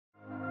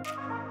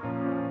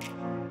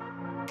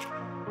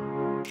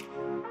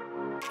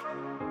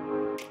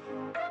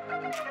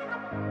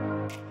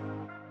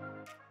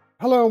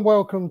Hello and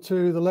welcome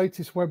to the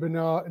latest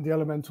webinar in the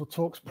Elemental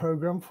Talks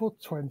program for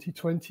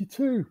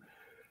 2022.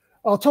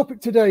 Our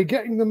topic today,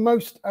 getting the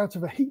most out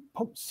of a heat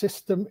pump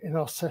system, in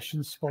our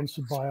session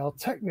sponsored by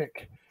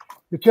Altecnic.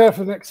 The chair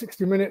for the next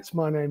 60 minutes,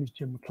 my name is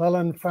Jim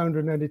McClelland, founder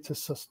and editor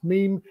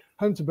SustMeme,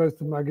 home to both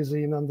the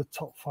magazine and the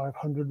top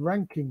 500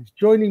 rankings.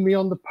 Joining me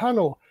on the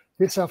panel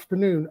this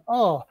afternoon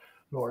are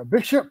Laura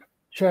Bishop,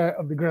 chair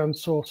of the Ground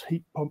Source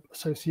Heat Pump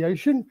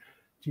Association,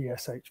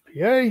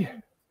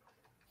 GSHPA,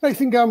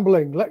 Nathan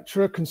Gambling,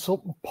 lecturer,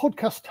 consultant,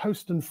 podcast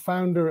host and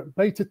founder at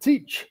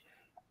BetaTeach,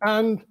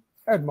 and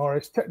Ed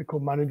Morris,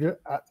 technical manager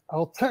at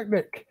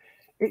Altecnic.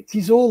 It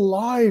is all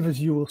live, as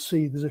you will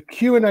see. There's a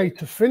Q&A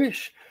to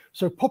finish,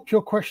 so pop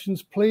your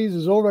questions, please.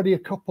 There's already a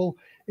couple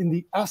in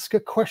the Ask a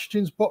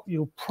Questions box.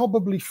 You'll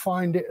probably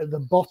find it at the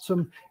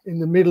bottom in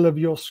the middle of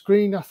your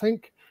screen, I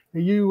think.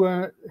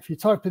 If you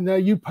type in there,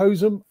 you pose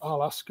them,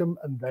 I'll ask them,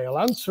 and they'll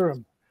answer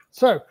them.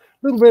 So, a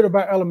little bit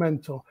about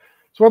Elemental.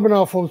 This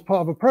webinar forms part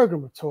of a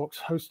program of talks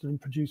hosted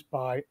and produced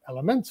by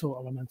Elemental,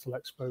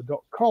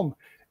 elementalexpo.com.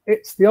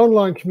 It's the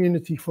online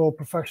community for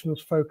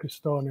professionals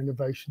focused on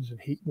innovations in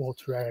heat,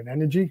 water, air, and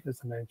energy, as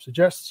the name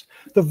suggests,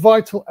 the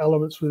vital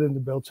elements within the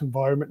built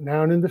environment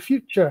now and in the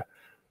future.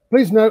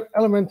 Please note,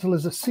 Elemental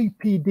is a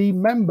CPD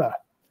member.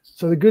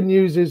 So the good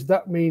news is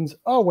that means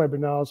our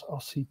webinars are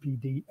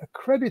CPD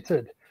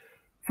accredited.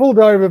 Full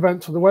diary of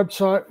events on the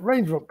website,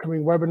 range of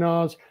upcoming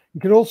webinars. You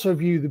can also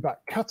view the back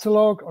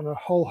catalogue on a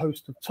whole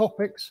host of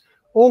topics,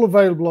 all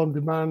available on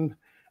demand.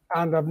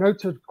 And I've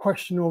noted a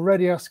question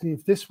already asking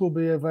if this will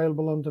be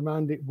available on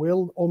demand. It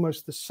will,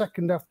 almost the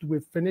second after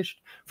we've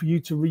finished, for you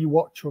to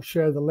rewatch or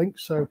share the link.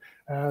 So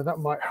that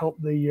might help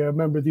the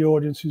member of the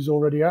audience who's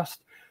already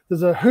asked.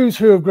 There's a who's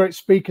who of great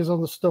speakers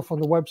on the stuff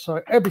on the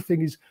website.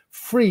 Everything is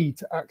free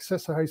to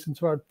access, I hasten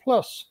to add.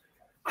 Plus,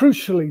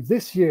 crucially,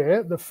 this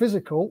year, the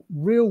physical,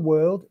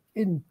 real-world,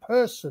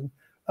 in-person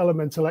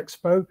Elemental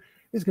Expo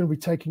is going to be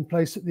taking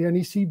place at the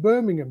NEC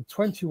Birmingham,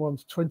 21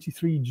 to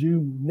 23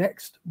 June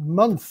next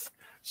month.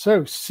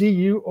 So see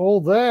you all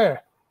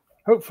there.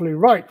 Hopefully,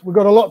 right, we've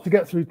got a lot to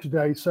get through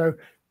today. So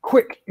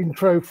quick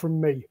intro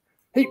from me.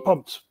 Heat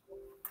pumps.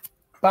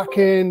 Back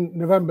in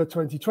November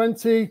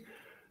 2020,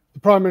 the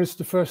Prime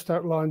Minister first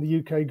outlined the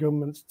UK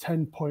government's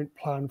 10-point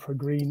plan for a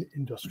green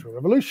industrial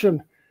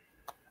revolution.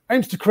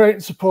 Aims to create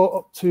and support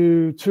up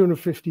to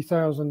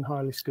 250,000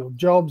 highly skilled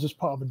jobs as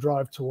part of a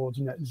drive towards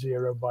net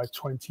zero by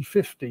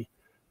 2050.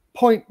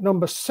 Point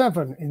number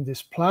 7 in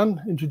this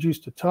plan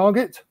introduced a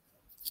target: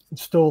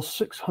 install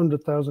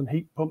 600,000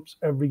 heat pumps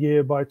every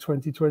year by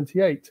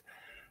 2028.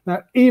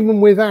 Now,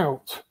 even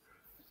without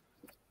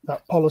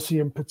that policy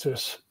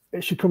impetus,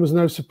 it should come as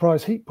no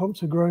surprise, heat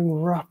pumps are growing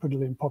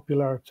rapidly in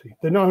popularity.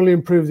 They not only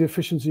improve the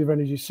efficiency of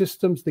energy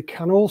systems, they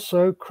can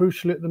also,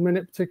 crucially at the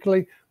minute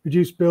particularly,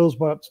 reduce bills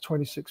by up to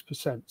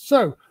 26%.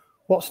 So,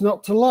 what's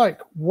not to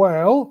like?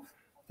 Well,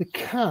 they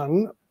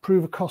can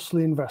prove a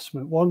costly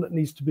investment, one that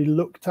needs to be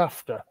looked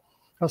after.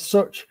 As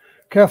such,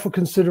 careful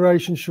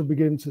consideration should be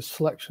given to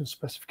selection and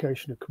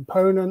specification of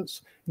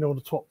components in order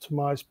to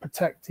optimize,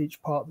 protect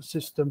each part of the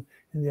system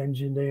in the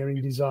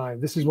engineering design.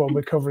 This is what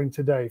we're covering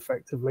today,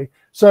 effectively.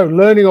 So,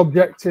 learning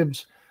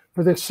objectives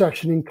for this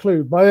session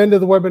include, by the end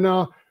of the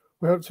webinar,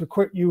 we hope to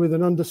equip you with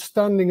an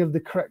understanding of the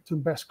correct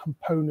and best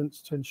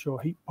components to ensure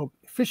heat pump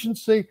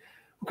efficiency.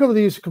 We'll cover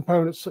the use of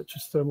components such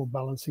as thermal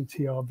balancing,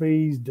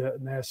 TRVs, dirt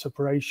and air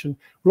separation.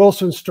 We'll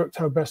also instruct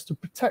how best to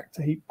protect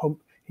a heat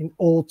pump in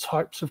all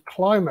types of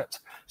climate.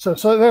 So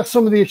that's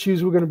some of the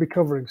issues we're going to be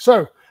covering.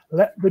 So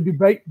let the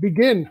debate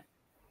begin.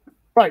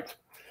 Right,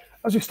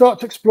 as we start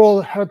to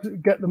explore how to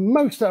get the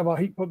most out of our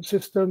heat pump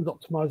systems,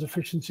 optimize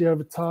efficiency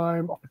over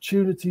time,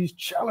 opportunities,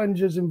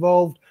 challenges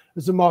involved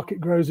as the market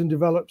grows and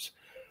develops,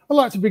 I'd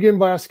like to begin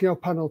by asking our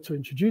panel to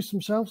introduce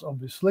themselves,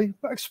 obviously,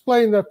 but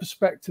explain their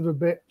perspective a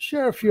bit,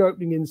 share a few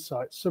opening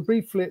insights. So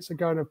briefly, it's a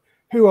kind of,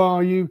 who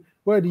are you?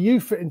 Where do you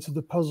fit into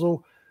the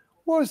puzzle?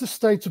 What is the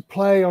state of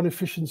play on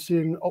efficiency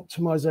and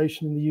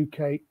optimization in the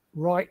UK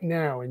right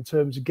now in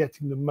terms of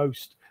getting the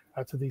most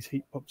out of these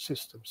heat pump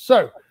systems?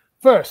 So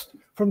first,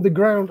 from the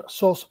ground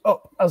source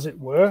up, as it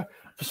were,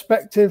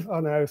 perspective, I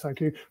know, thank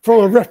you,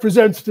 from a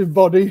representative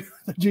body,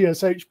 the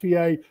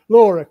GSHPA.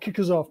 Laura, kick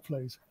us off,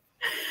 please.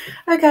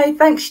 Okay,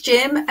 thanks,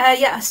 Jim.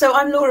 So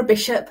I'm Laura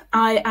Bishop.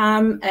 I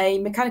am a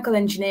mechanical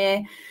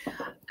engineer.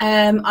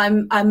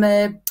 I'm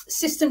a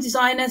system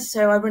designer,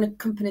 so I run a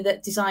company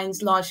that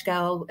designs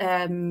large-scale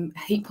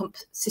heat pump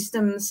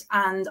systems,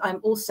 and I'm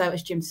also,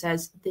 as Jim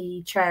says,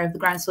 the chair of the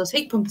Ground Source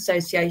Heat Pump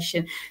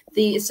Association.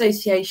 The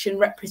association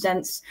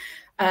represents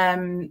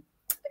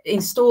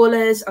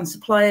installers and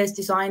suppliers,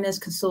 designers,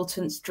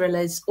 consultants,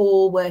 drillers,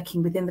 all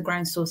working within the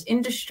ground source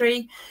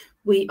industry.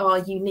 We are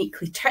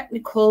uniquely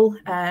technical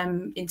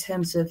in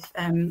terms of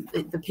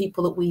the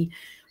people that we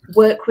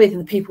work with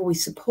and the people we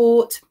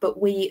support, but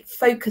we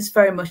focus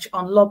very much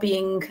on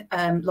lobbying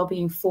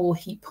for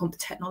heat pump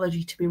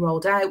technology to be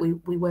rolled out. We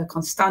work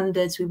on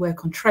standards, we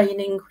work on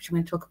training, which I'm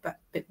going to talk a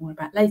bit more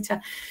about later.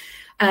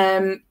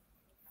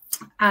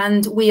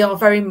 And we are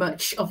very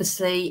much,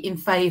 obviously, in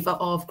favour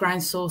of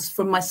ground source.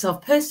 From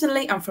myself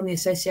personally and from the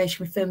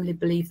association, we firmly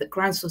believe that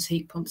ground source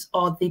heat pumps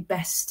are the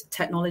best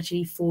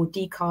technology for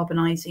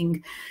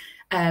decarbonising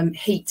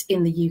heat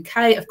in the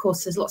UK. Of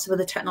course, there's lots of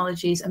other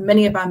technologies, and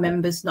many of our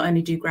members not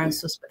only do ground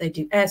source, but they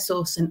do air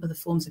source and other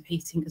forms of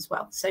heating as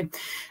well. So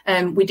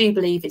we do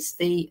believe it's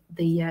the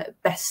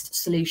best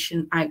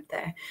solution out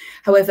there.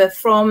 However,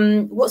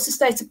 from what's the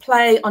state of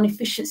play on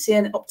efficiency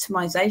and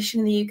optimisation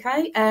in the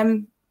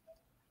UK?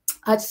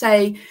 I'd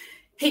say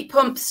heat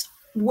pumps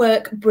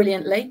work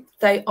brilliantly.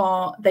 They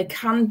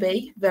can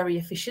be very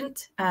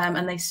efficient,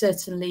 and they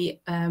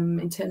certainly,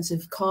 in terms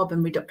of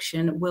carbon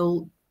reduction,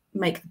 will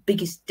make the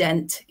biggest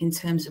dent in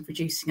terms of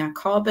reducing our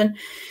carbon.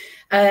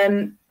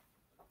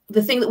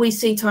 The thing that we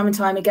see time and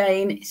time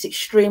again is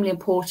extremely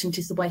important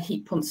is the way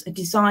heat pumps are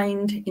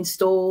designed,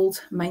 installed,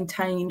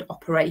 maintained,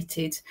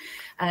 operated,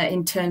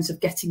 in terms of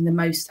getting the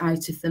most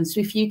out of them.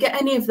 So if you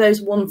get any of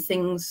those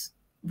things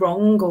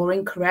wrong or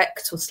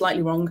incorrect or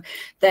slightly wrong,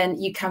 then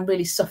you can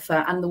really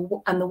suffer, and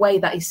the way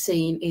that is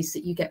seen is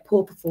that you get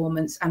poor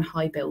performance and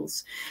high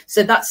bills.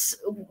 So that's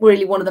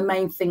really one of the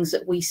main things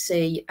that we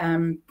see,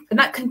 and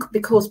that can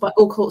be caused by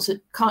all kinds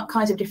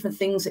of different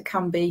things. It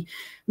can be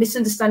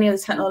misunderstanding of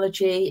the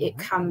technology, it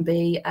can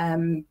be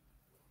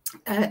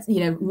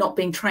not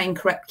being trained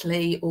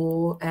correctly,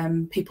 or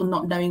people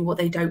not knowing what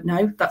they don't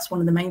know. That's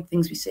one of the main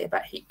things we see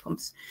about heat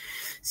pumps.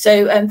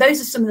 So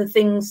those are some of the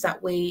things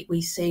that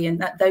we see, and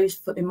that those,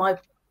 in my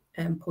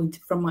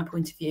from my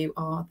point of view,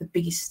 are the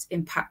biggest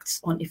impacts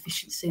on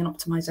efficiency and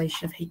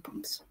optimization of heat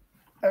pumps.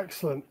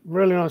 Excellent,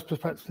 really nice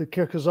perspective to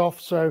kick us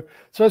off. So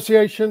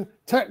association,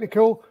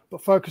 technical,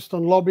 but focused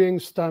on lobbying,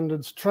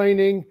 standards,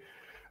 training.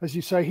 As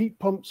you say, heat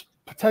pumps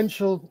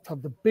potential to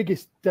have the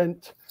biggest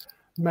dent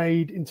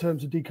made in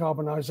terms of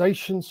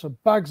decarbonisation, so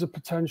bags of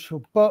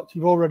potential, but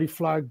you've already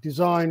flagged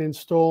design,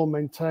 install,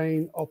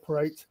 maintain,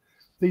 operate.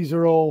 These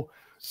are all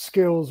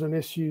skills and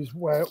issues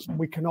where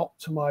we can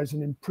optimise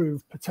and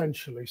improve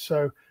potentially.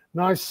 So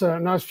nice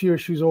few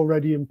issues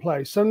already in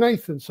place. So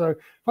Nathan, so if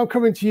I'm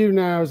coming to you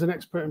now as an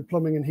expert in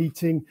plumbing and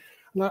heating,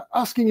 and I'm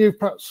asking you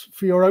perhaps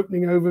for your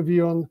opening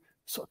overview on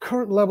sort of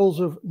current levels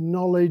of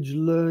knowledge,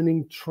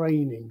 learning,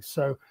 training.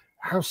 So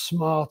how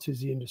smart is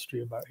the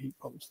industry about heat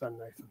pumps then,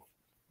 Nathan?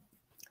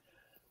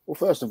 Well,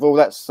 first of all,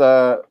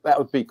 that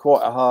would be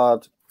quite a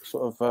hard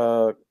sort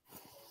of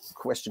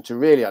question to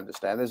really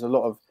understand. There's a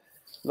lot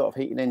of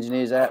heating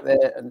engineers out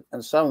there,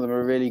 and some of them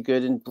are really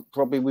good, and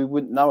probably we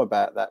wouldn't know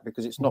about that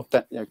because it's not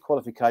that,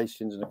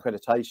 qualifications and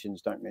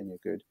accreditations don't mean you're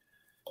good.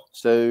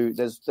 So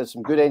there's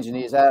some good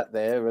engineers out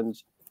there,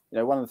 and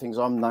one of the things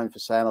I'm known for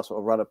saying, I sort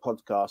of run a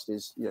podcast,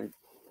 is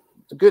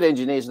the good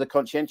engineers are the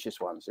conscientious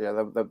ones.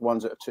 The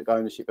ones that took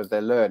ownership of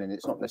their learning.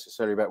 It's not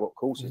necessarily about what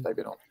courses they've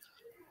been on.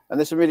 And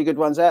there's some really good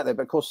ones out there,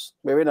 but of course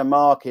we're in a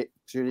market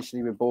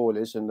traditionally with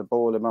boilers, and the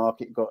boiler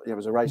market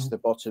was a race to the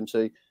bottom.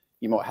 So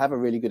you might have a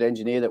really good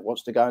engineer that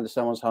wants to go into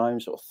someone's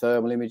home, sort of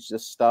thermal image the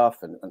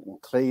stuff and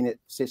clean it,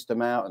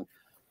 system out, and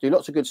do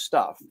lots of good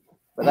stuff.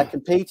 But they're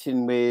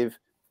competing with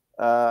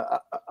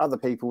other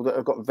people that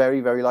have got very,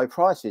 very low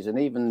prices, and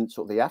even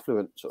sort of the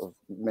affluent sort of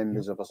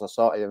members of a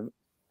society,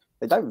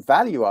 they don't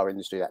value our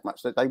industry that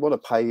much. They want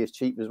to pay as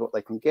cheap as what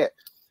they can get.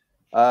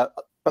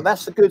 But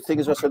that's the good thing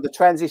as well. So the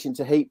transition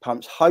to heat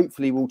pumps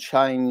hopefully will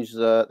change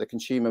the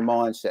consumer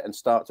mindset and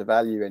start to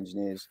value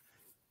engineers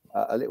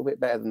a little bit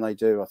better than they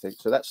do, I think.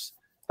 So that's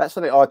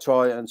something I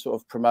try and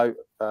sort of promote.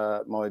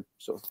 My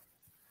sort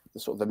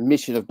of the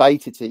mission of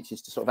BetaTeach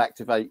is to sort of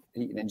activate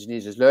heating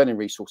engineers as learning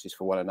resources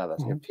for one another,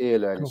 so peer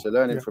learning, so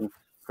learning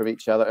from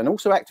each other, and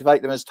also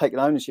activate them as taking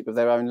ownership of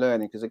their own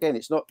learning. Because again,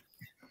 it's not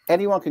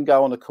anyone can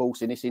go on a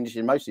course in this industry,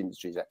 in most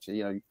industries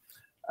actually,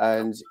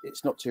 and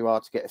it's not too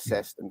hard to get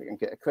assessed and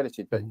get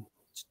accredited. But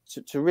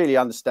to really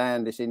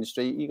understand this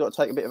industry, you've got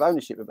to take a bit of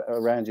ownership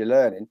around your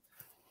learning.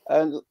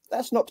 And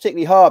that's not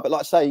particularly hard. But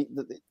like I say,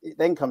 it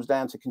then comes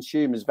down to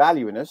consumers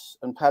valuing us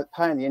and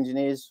paying the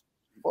engineers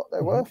what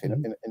they're worth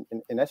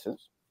in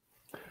essence.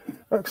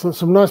 Excellent.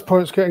 Some nice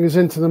points getting us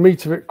into the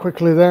meat of it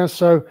quickly there.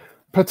 So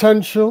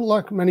potential,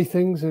 like many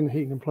things in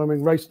heating and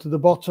plumbing, race to the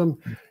bottom,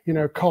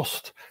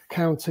 cost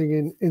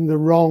counting in the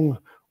wrong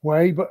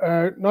way.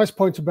 But nice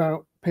point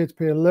about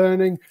peer-to-peer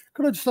learning.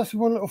 Could I just ask you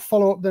one little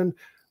follow-up then?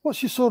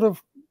 What's your sort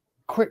of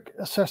quick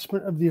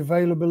assessment of the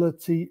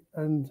availability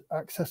and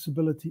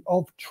accessibility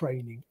of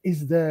training?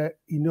 Is there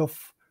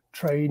enough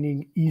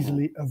training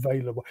easily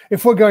available?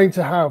 If we're going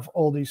to have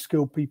all these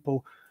skilled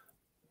people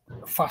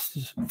fast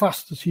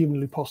as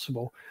humanly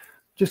possible,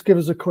 just give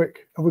us a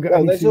quick, have we got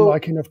anything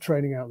like enough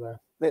training out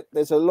there?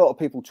 There's a lot of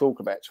people talk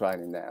about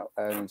training now,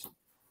 and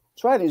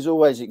training has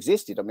always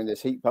existed. I mean,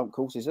 there's heat pump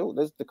courses.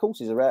 The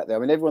courses are out there. I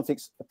mean, everyone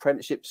thinks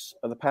apprenticeships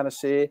are the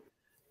panacea.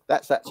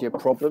 That's actually a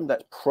problem.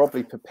 That's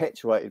probably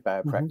perpetuated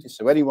bad practice.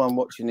 So anyone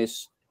watching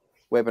this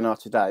webinar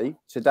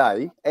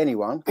today,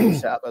 anyone can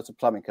set up as a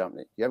plumbing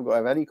company. You haven't got to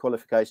have any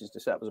qualifications to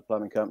set up as a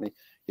plumbing company.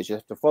 You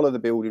just have to follow the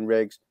building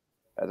regs,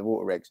 the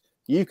water regs.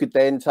 You could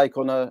then take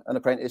on an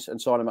apprentice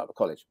and sign them up for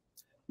college.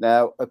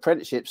 Now,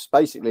 apprenticeships,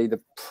 basically the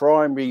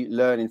primary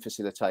learning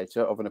facilitator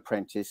of an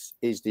apprentice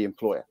is the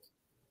employer.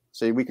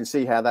 So we can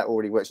see how that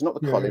already works. Not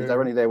the college, they're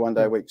only there 1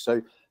 day a week.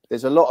 So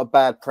there's a lot of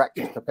bad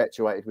practice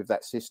perpetuated with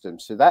that system.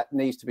 So that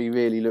needs to be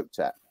really looked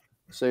at.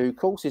 So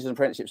courses and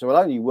apprenticeships will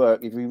only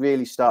work if we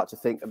really start to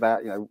think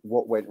about,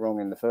 what went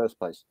wrong in the first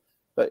place.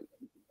 But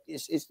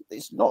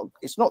it's not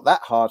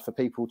that hard for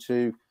people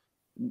to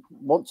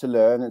want to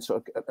learn and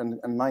sort of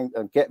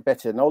and get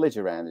better knowledge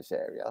around this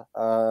area.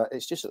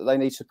 It's just that they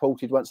need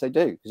supported once they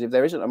do, because if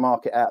there isn't a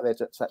market out there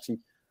that's actually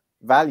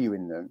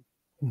valuing them,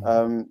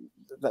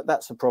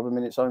 that's a problem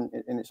in its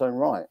own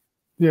right.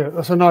 Yeah,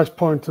 that's a nice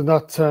point, and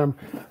that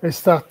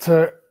it's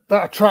that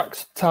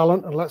attracts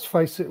talent. And let's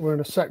face it, we're in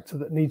a sector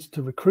that needs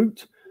to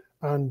recruit,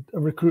 and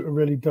recruit a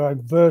really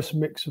diverse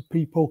mix of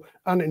people,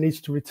 and it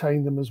needs to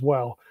retain them as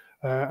well.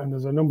 And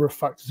there's a number of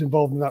factors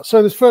involved in that.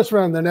 So this first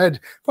round then, Ed,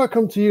 if I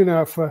come to you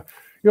now for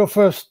your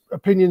first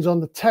opinions on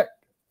the tech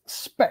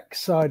spec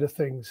side of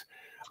things.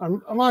 And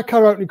my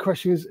kind of opening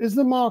question is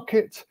the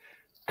market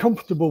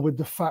comfortable with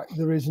the fact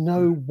there is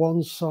no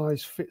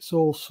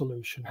one-size-fits-all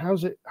solution?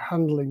 How's it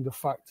handling the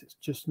fact it's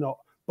just not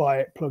buy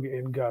it, plug it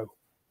in, go?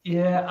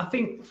 Yeah, I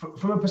think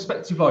from a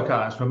perspective like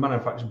ours, from a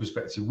manufacturing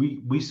perspective,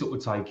 we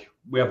sort of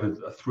we have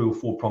a 3 or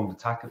 4 pronged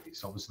attack at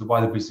this. Obviously, the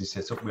way the business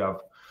is set up, we have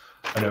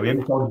an OEM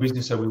side of the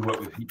business, so we work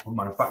with heat pump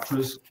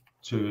manufacturers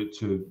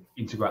to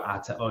integrate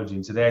our technology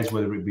into theirs,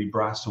 whether it be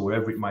brass or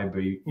whatever it may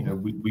be.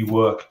 We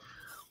work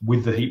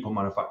with the heat pump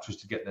manufacturers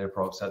to get their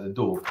products out the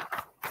door.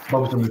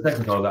 Obviously, on the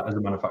second side of that, as a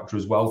manufacturer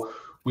as well,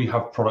 we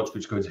have products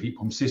which go into heat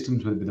pump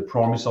systems, whether it be the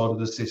primary side of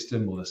the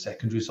system or the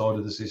secondary side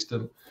of the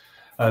system.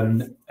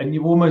 And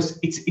you almost,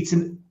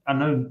 I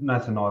know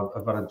Nathan and I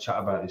have had a chat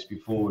about this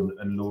before,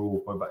 and Laura will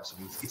point back to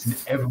something. It's an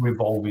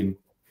ever-evolving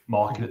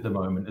market at the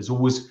moment.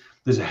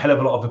 There's a hell of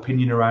a lot of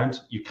opinion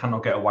around. You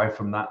cannot get away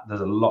from that.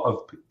 There's a lot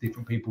of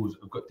different people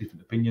who've got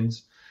different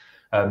opinions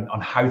on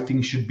how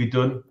things should be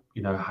done.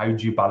 How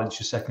do you balance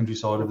your secondary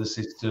side of the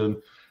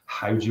system?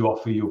 How do you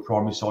offer your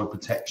primary side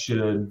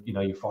protection?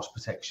 Your frost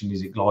protection,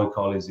 is it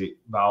glycol? Is it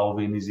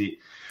valving? Is it,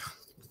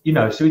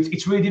 so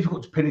it's really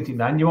difficult to pin anything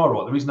down. You are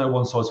right. There is no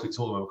one size fits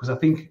all, because I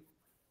think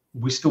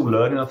we're still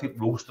learning. I think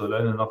we're all still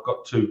learning. And I've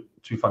got two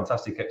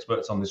fantastic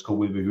experts on this call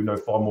with me who know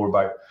far more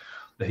about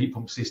the heat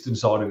pump system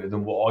side of it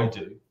than what I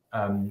do.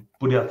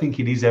 But I think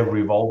it is ever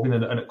evolving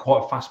and at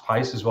quite a fast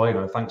pace as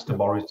well. Thanks to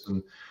Boris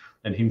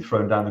and him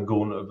throwing down the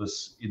gauntlet of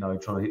us, trying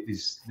to hit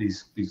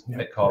these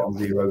net carbon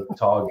zero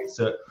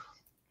targets.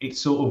 It's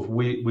sort of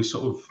we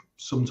sort of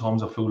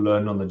sometimes I feel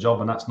learning on the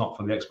job, and that's not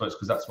for the experts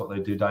because that's what they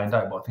do day in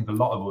day. But I think a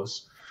lot of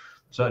us,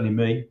 certainly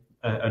me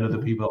and other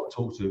people that I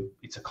talk to,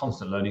 it's a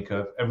constant learning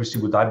curve every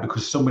single day,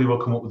 because somebody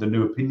will come up with a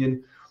new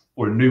opinion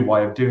or a new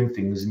way of doing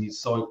things, and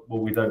it's like, well,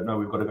 we don't know.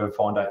 We've got to go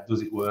find out.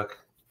 Does it work?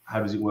 How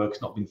does it work?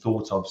 It's not been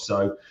thought of.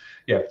 So,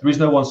 yeah, there is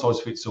no one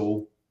size fits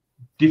all.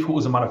 Difficult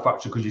as a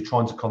manufacturer because you're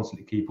trying to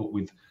constantly keep up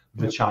with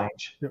the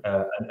change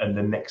and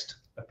the next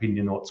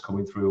opinion, what's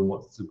coming through, and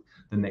what's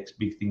the next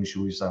big thing,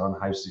 shall we say, on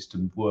how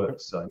systems work.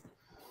 So,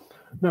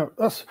 no,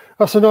 that's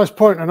a nice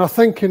point, and I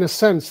think in a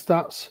sense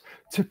that's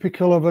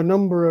typical of a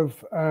number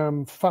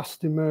of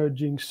fast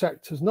emerging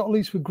sectors, not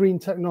least with green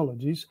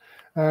technologies,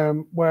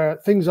 where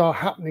things are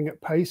happening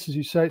at pace. As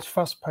you say, it's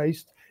fast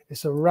paced.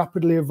 It's a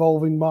rapidly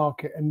evolving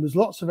market, and there's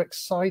lots of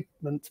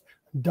excitement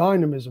and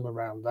dynamism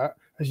around that,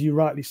 as you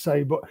rightly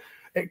say. But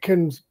it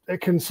can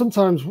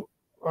sometimes,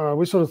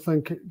 we sort of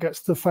think it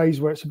gets to the phase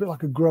where it's a bit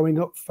like a growing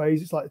up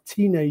phase. It's like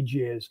teenage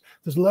years.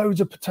 There's loads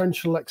of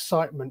potential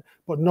excitement,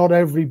 but not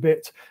every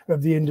bit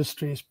of the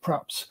industry is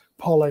perhaps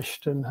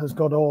polished and has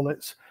got all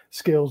its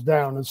skills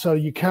down. And so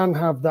you can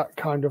have that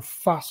kind of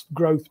fast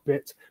growth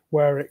bit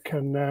where it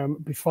can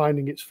be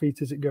finding its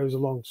feet as it goes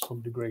along to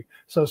some degree.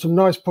 So some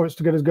nice points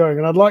to get us going.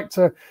 And I'd like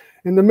to,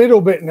 in the middle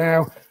bit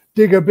now,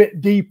 dig a bit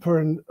deeper.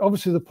 And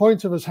obviously the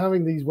point of us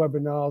having these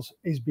webinars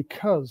is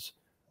because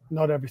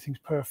not everything's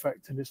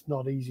perfect and it's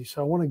not easy.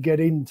 So I want to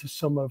get into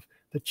some of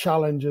the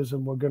challenges,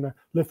 and we're going to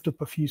lift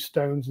up a few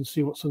stones and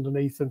see what's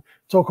underneath and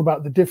talk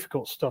about the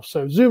difficult stuff.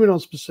 So zoom in on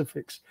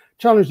specifics,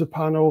 challenge the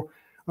panel.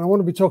 And I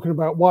want to be talking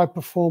about why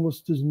performance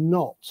does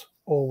not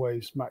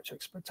always match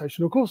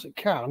expectation. Of course it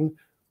can,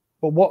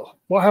 but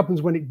what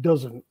happens when it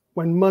doesn't?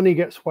 When money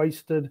gets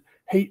wasted,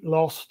 heat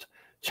lost,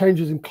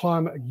 changes in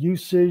climate and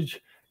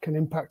usage can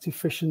impact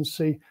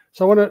efficiency.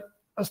 So I want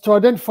us to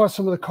identify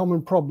some of the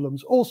common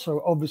problems,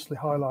 also obviously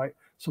highlight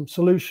some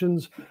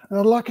solutions. And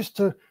I'd like us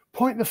to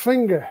point the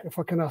finger, if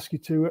I can ask you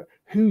to, at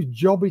whose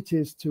job it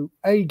is to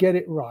A, get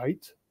it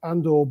right,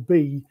 and or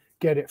B,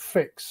 get it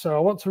fixed. So I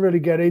want to really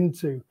get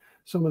into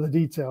some of the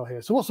detail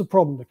here. So what's the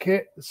problem? The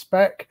kit, the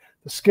spec,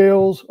 the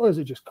skills, or is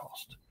it just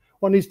cost?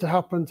 What needs to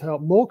happen to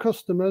help more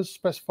customers,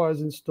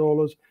 specifiers,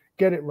 installers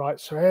get it right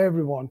so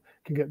everyone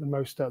can get the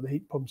most out of the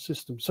heat pump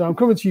system? So I'm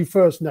coming to you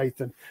first,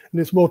 Nathan, and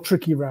it's more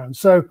tricky round.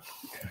 So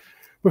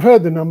we've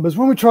heard the numbers.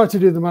 When we try to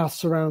do the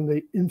maths around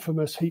the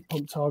infamous heat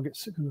pump target,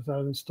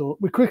 600,000 installed,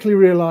 we quickly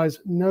realize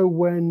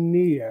nowhere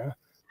near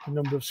the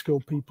number of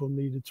skilled people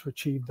needed to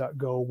achieve that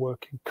goal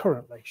working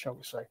currently, shall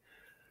we say.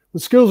 The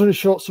skills are in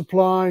short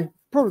supply,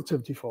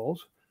 productivity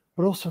falls,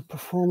 but also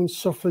performance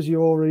suffers.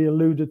 You already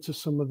alluded to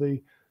some of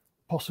the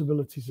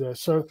possibilities there.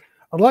 So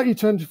I'd like you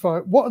to identify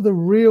what are the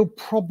real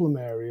problem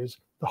areas,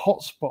 the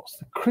hotspots,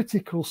 the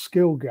critical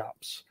skill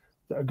gaps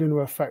that are going to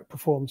affect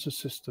performance of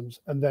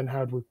systems, and then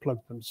how do we plug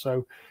them?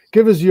 So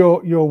give us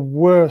your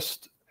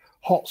worst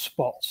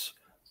hotspots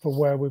for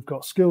where we've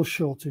got skill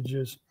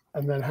shortages,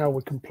 and then how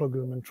we can plug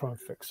them and try and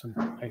fix them,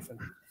 Nathan.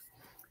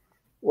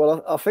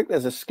 Well, I think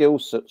there's a skill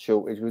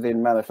shortage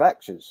within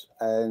manufacturers,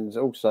 and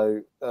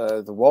also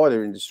the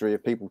wider industry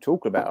of people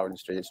talking about our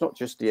industry. It's not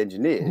just the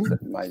engineers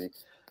that mainly.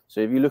 So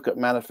if you look at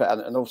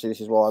manufacturing, and obviously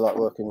this is why I like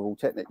working with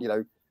Altecnic, you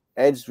know,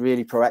 Ed's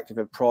really proactive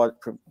and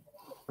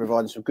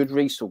providing some good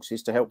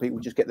resources to help people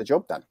just get the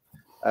job done.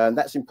 And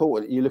that's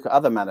important. You look at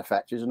other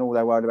manufacturers and all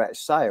they're worried about is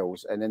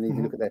sales. And then if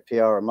you look at their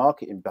PR and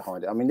marketing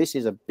behind it, I mean, this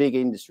is a big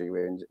industry.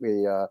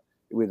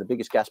 We're the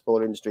biggest gas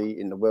boiler industry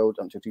in the world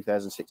until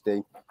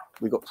 2016.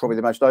 We've got probably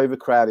the most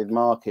overcrowded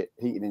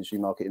heating industry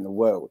market in the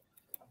world.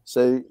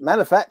 So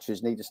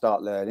manufacturers need to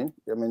start learning.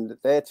 I mean,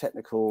 their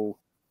technical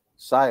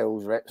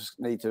sales reps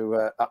need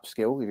to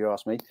upskill, if you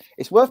ask me.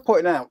 It's worth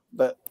pointing out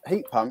that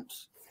heat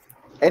pumps,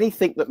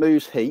 anything that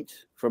moves heat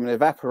from an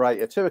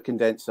evaporator to a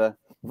condenser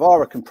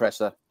via a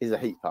compressor is a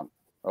heat pump.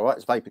 All right,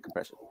 it's vapor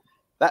compressor.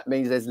 That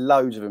means there's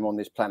loads of them on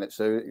this planet.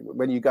 So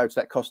when you go to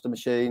that Costa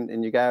machine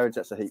in your garage,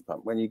 that's a heat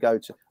pump. When you go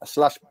to a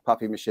slush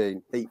puppy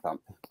machine, heat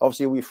pump.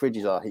 Obviously, all your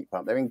fridges are heat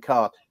pump. They're in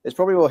cars. There's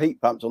probably more heat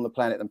pumps on the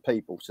planet than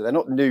people. So they're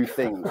not new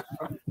things.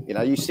 You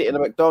know, you sit in a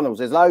McDonald's,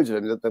 there's loads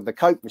of them. The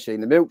Coke machine,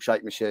 the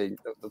milkshake machine,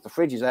 the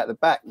fridges out the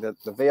back, the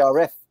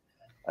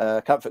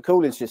VRF, comfort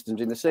cooling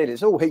systems in the ceiling.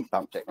 It's all heat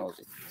pump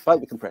technology,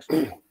 vapor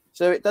compressor.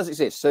 So it does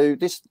exist. So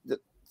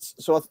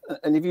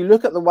and if you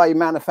look at the way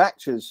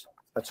manufacturers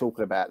are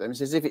talking about them, it's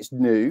as if it's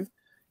new.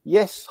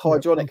 Yes,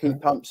 hydronic heat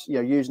pumps, you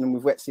know, using them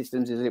with wet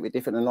systems is a little bit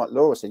different. And like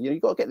Laura said, you know,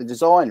 you've got to get the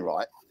design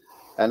right.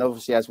 And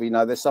obviously, as we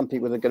know, there's some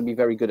people that are going to be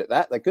very good at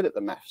that. They're good at the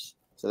maths,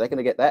 so they're going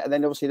to get that. And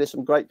then obviously there's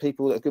some great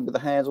people that are good with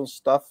the hands-on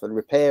stuff and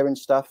repairing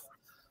stuff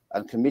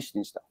and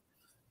commissioning stuff.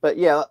 But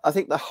yeah, I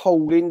think the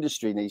whole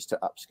industry needs to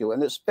upskill,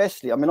 and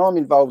especially, I mean, I'm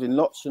involved in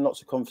lots and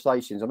lots of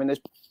conversations. I mean,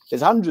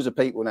 there's hundreds of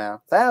people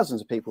now,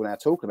 thousands of people now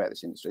talking about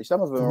this industry.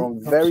 Some of them are on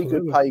very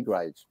good pay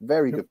grades,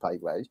 very good pay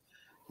grades.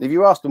 And if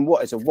you ask them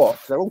what is a watt,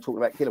 they're all talking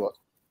about kilowatts.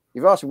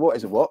 If you ask them what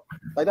is a watt,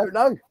 they don't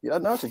know. You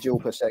don't know it's a joule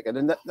per second,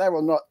 and they're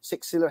on not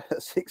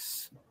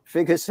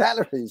six-figure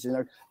salaries, you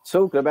know,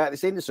 talking about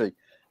this industry.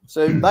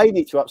 So they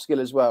need to upskill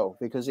as well,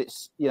 because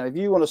it's, you know, if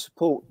you want to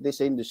support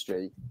this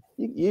industry,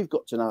 you've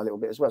got to know a little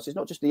bit as well. So it's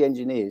not just the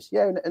engineers.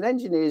 Yeah, and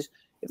engineers,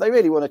 if they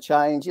really want to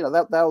change, you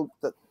know,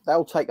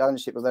 they'll take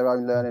ownership of their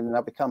own learning, and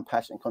they'll become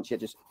passionate and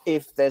conscientious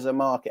if there's a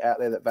market out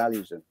there that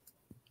values them.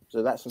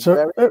 So that's a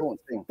very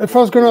important thing. If I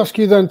was going to ask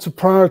you then to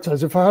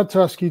prioritize, if I had to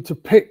ask you to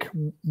pick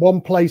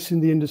one place in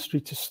the industry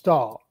to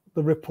start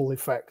the ripple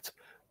effect,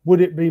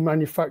 would it be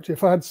manufacturing?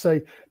 If I had to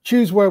say,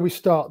 choose where we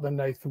start, then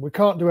Nathan, we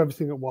can't do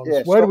everything at once.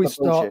 Yeah, where do we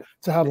start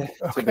to have?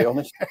 Yeah, to be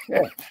honest,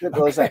 yeah,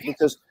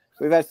 because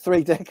we've had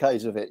 3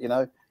 decades of it. You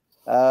know,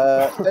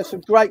 there's some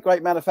great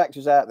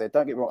manufacturers out there.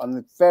 Don't get me wrong,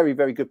 and very,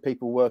 very good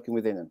people working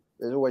within them.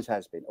 There always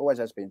has been.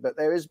 But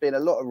there has been a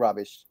lot of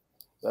rubbish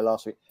the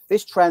last week.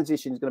 This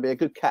transition is going to be a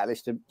good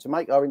catalyst to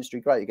make our industry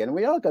great again, and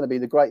we are going to be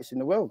the greatest in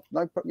the world.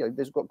 No, you know,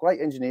 there's got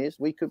great engineers.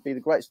 We could be the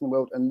greatest in the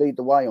world and lead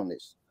the way on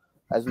this.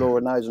 As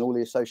Laura knows, and all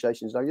the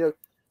associations know, you know,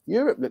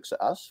 Europe looks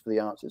at us for the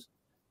answers,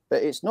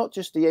 but it's not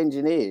just the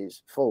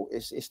engineers' fault.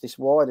 It's this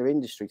wider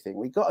industry thing.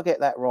 We've got to get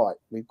that right.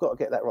 We've got to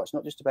get that right. It's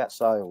not just about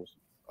sales.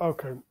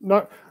 Okay,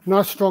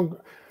 nice strong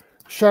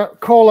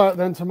call out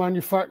then to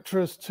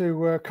manufacturers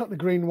to cut the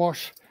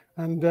greenwash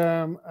and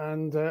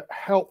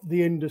help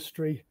the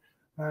industry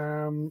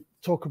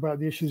talk about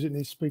the issues it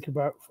needs to speak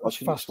about as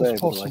fast as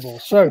possible.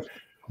 So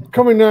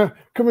coming now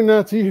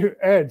to you,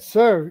 Ed.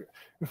 So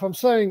if I'm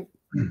saying,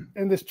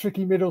 in this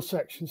tricky middle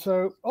section,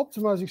 so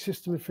optimizing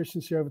system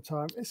efficiency over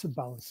time, it's a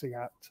balancing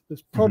act.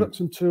 There's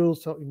products and tools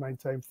to help you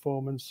maintain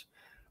performance.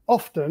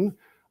 Often,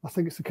 I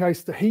think it's the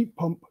case the heat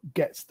pump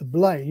gets the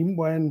blame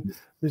when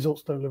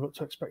results don't live up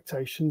to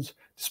expectations,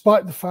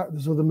 despite the fact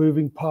there's other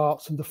moving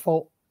parts and the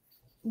fault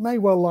may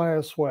well lie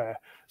elsewhere.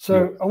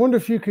 So I wonder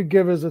if you could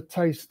give us a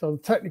taste on the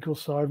technical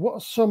side. What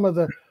are some of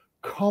the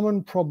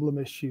common problem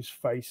issues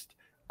faced,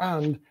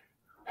 and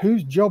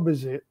whose job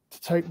is it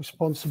to take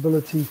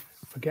responsibility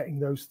for getting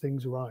those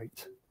things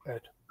right,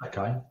 Ed?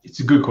 Okay, it's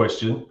a good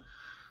question.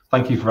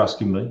 Thank you for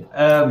asking me.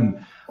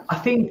 I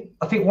think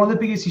one of the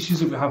biggest issues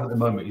that we have at the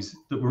moment is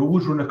that we're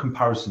always running a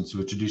comparison to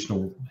a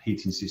traditional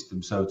heating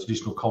system, so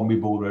traditional combi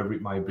board, wherever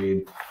it may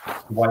be, and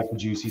the way it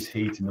produces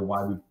heat and the way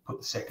we put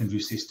the secondary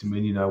system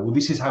in. You know, well,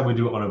 this is how we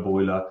do it on a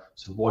boiler,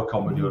 so why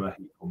can't we do it on a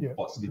heat pump?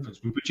 What's the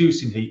difference? We're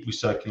producing heat, we're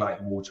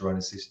circulating water around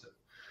a system,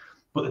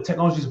 but the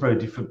technology is very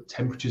different.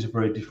 Temperatures are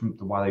very different.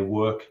 The way they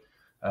work.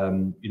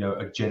 You know,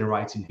 a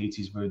generating heat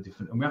is very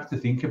different, and we have to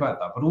think about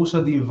that. But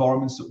also the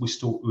environments that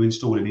we're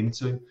installing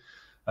into.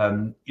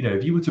 You know,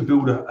 if you were to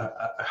build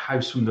a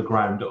house from the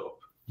ground up,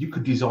 you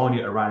could design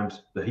it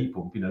around the heat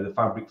pump, you know, the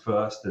fabric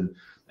first and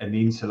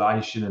the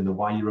insulation and the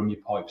way you run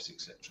your pipes,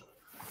 etc.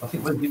 I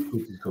think where the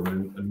difficulties come,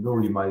 and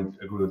Laura, you may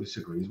agree or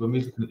disagree, is when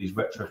we're looking at these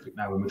retrofit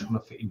now, when we're trying to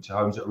fit into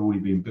homes that are already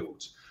being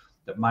built,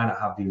 that may not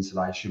have the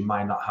insulation,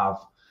 may not have,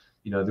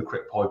 you know, the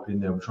correct piping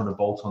in there. We're trying to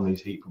bolt on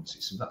these heat pump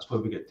systems. That's where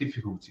we get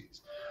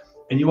difficulties.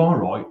 And you are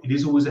right, it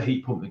is always a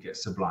heat pump that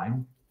gets to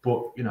blame.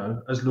 But, you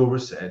know, as Laura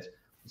said,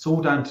 it's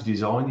all down to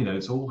design. You know,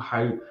 it's all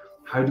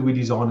how do we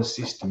design a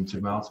system to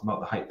melt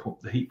the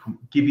heat pump,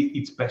 give it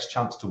its best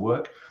chance to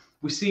work.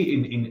 We see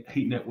it in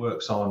heat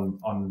networks on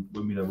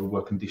when, you know, we're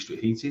working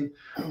district heating.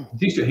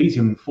 District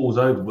heating falls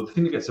over, but the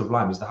thing that gets to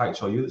blame is the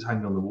HRU that's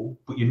hanging on the wall.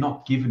 But you're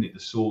not giving it the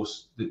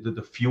source,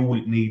 the fuel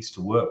it needs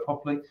to work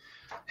properly.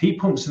 Heat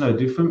pumps are no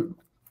different.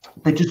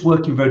 They just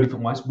work in very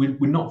different ways.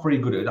 We're not very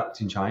good at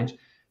adapting change.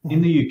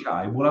 In the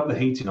UK, we'll have the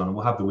heating on and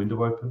we'll have the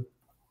window open.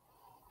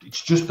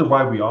 It's just the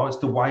way we are. It's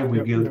the way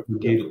we're geared up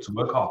to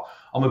work. Oh,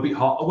 I'm a bit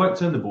hot. I won't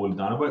turn the boiler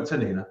down. I won't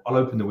turn it in. I'll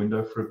open the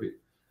window for a bit.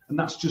 And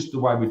that's just the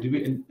way we do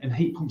it. And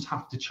heat pumps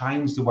have to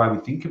change the way we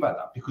think about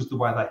that, because the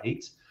way they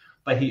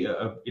heat at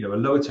a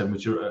lower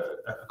temperature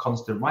at a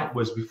constant rate.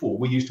 Whereas before,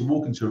 we used to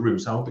walk into a room,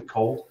 so I'm a bit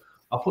cold.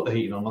 I'll put the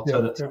heating on. I'll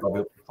turn it to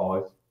probably up to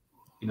 5.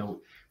 You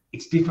know,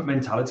 it's different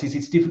mentalities.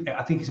 It's different.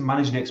 I think it's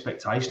managing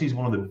expectation is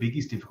one of the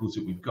biggest difficulties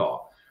that we've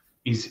got.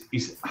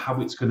 Is how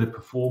it's going to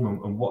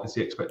perform and what is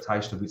the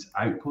expectation of its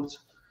output.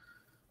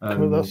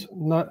 Cool, that's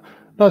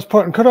nice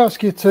point. And could I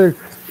ask you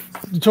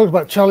talked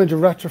about challenge of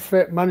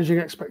retrofit, managing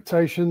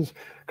expectations.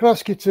 Could I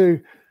ask you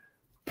to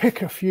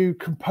pick a few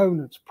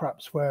components,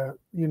 perhaps, where,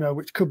 you know,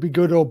 which could be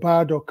good or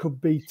bad, or could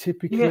be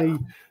typically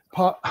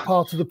part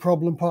of the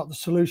problem, part of the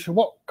solution?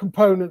 What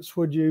components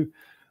would you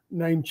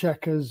name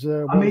check as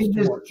I mean,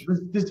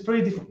 there's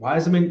very different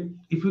ways. I mean,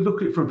 if we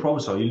look at it from a problem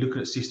side, you're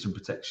looking at system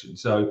protection.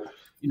 So,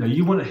 you know,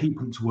 you want a heat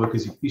pump to work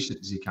as efficient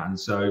as you can.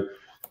 So,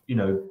 you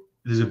know,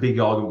 there's a big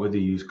argument whether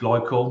you use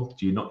glycol.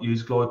 Do you not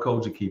use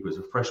glycol? Do you keep it as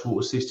a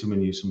freshwater system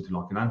and use something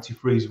like an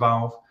antifreeze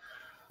valve?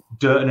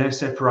 Dirt and air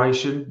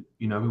separation.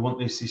 You know, we want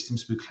these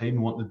systems to be clean.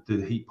 We want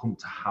the heat pump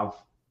to have,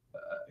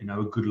 you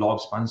know, a good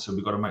lifespan. So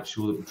we've got to make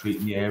sure that we're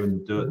treating the air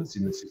and the dirt that's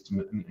in the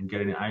system and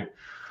getting it out.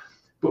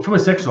 But from a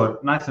second side,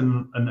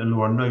 Nathan and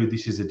Laura know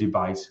this is a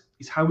debate.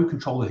 It's how we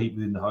control the heat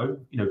within the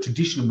home. You know,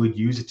 traditionally we'd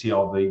use a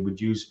TRV,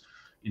 we'd use,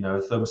 you know,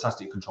 a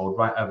thermostatic controlled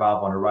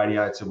valve on a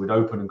radiator. We'd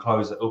open and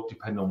close it up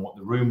depending on what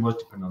the room was,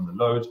 depending on the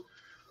load.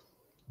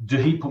 Do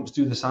heat pumps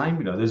do the same?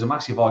 You know, there's a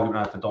massive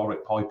argument now for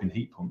direct piping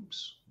heat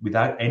pumps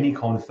without any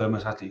kind of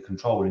thermostatic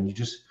control, and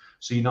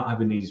so you're not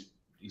having these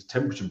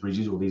temperature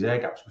bridges or these air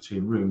gaps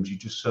between rooms. You're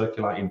just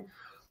circulating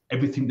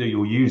everything that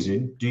you're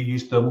using. Do you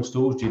use thermal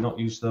stores? Do you not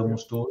use thermal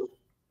stores?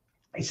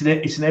 It's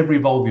an ever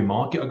evolving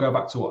market. I go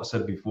back to what I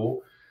said before.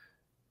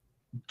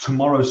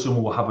 Tomorrow,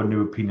 someone will have a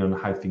new opinion on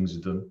how things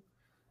are done.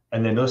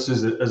 And then us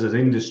as an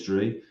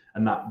industry,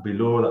 and that be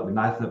Laura, that be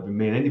Nathan, that be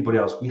me, and anybody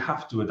else, we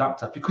have to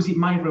adapt that, because it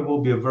may very well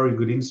be a very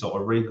good insight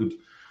or a very good,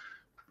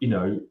 you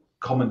know,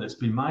 comment that's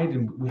been made,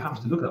 and we have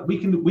to look at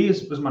that. We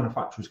as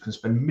manufacturers can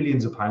spend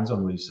millions of pounds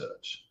on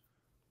research,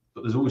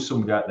 but there's always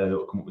somebody out there that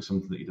will come up with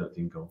something that you don't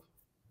think of.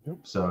 Yep.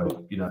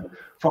 So, you know,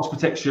 frost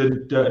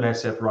protection, dirt and air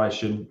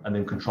separation, and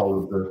then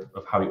control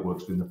of how it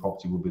works within the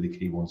property will be the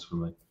key ones for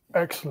me.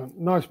 Excellent,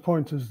 nice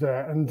pointers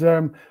there. And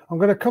I'm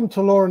going to come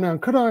to Laura now.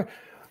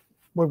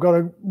 We've got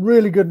a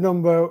really good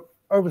number,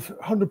 over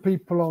 100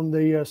 people on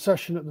the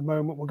session at the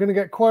moment. We're going to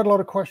get quite a lot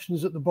of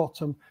questions at the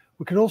bottom.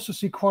 We can also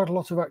see quite a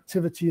lot of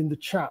activity in the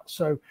chat.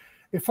 So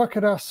if I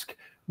could ask,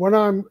 when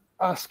I'm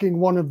asking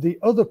one of the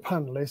other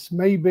panelists,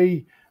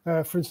 maybe,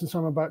 for instance,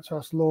 I'm about to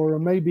ask Laura,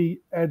 maybe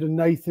Ed and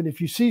Nathan,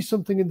 if you see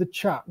something in the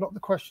chat, not the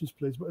questions,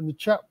 please, but in the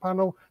chat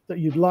panel that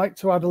you'd like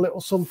to add a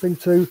little something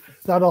to,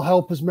 that'll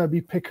help us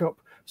maybe pick up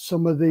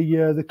some of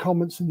the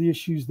comments and the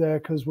issues there,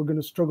 because we're going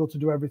to struggle to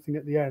do everything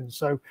at the end.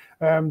 So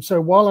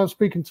while I'm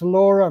speaking to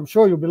Laura, I'm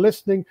sure you'll be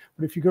listening,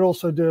 but if you could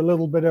also do a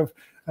little bit of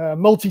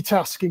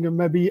multitasking and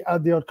maybe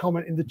add the odd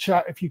comment in the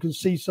chat if you can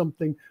see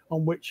something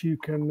on which you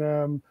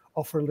can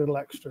offer a little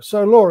extra.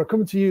 So Laura,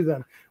 coming to you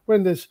then. We're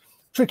in this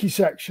tricky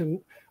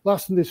section,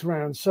 last in this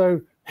round.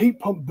 So heat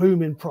pump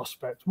boom in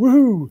prospect,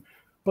 woohoo!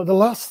 But the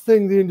last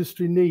thing the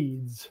industry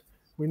needs,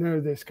 we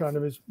know this kind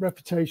of, is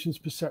reputations,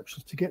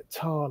 perceptions to get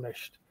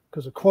tarnished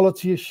because of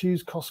quality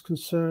issues, cost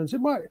concerns. It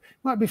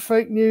might be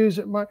fake news.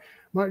 It might,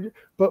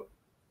 but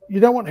you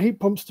don't want heat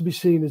pumps to be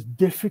seen as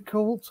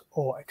difficult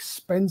or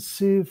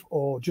expensive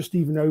or just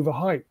even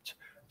overhyped.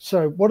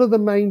 So what are the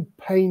main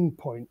pain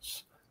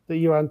points that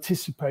you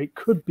anticipate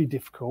could be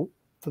difficult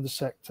for the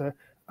sector,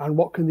 and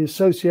what can the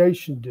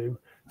association do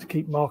to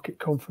keep market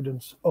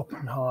confidence up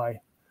and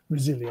high,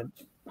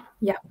 resilient?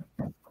 Yeah.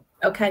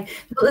 Okay,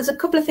 well, there's a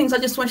couple of things I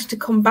just wanted to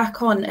come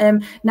back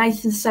on.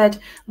 Nathan said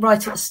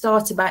right at the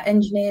start about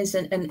engineers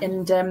and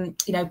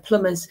you know,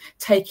 plumbers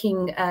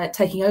taking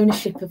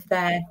ownership of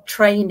their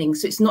training.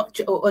 So it's not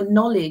or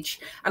knowledge,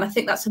 and I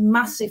think that's a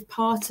massive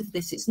part of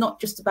this. It's not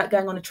just about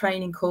going on a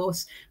training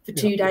course for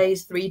 2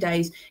 days, 3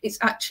 days. It's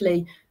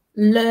actually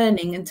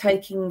learning and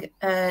taking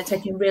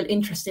real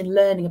interest in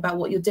learning about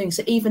what you're doing.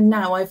 So even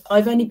now,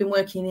 I've only been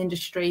working in the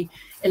industry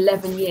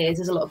 11 years.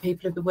 There's a lot of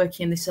people who've been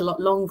working in this a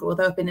lot longer,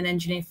 although I've been an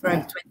engineer for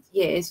over 20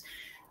 years.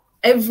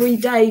 Every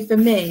day for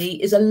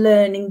me is a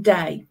learning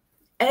day.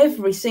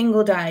 Every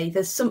single day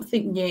there's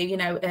something new. You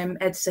know,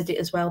 Ed said it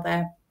as well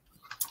there.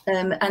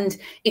 And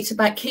it's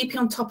about keeping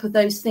on top of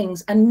those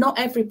things, and not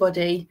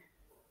everybody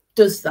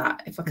does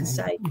that, if I can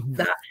say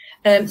that.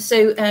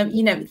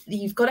 You know,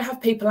 you've got to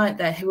have people out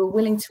there who are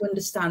willing to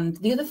understand.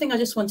 The other thing I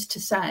just wanted to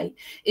say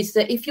is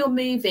that if you're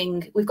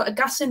moving, we've got a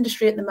gas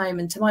industry at the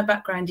moment, and my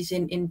background is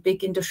in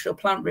big industrial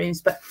plant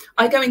rooms, but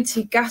I go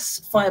into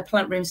gas-fired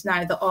plant rooms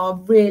now that are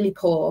really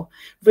poor,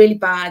 really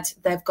bad.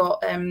 They've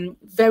got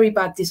very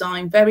bad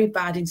design, very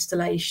bad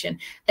installation.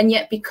 And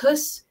yet,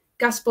 because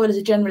gas boilers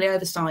are generally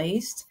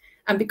oversized,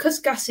 and because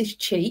gas is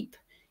cheap,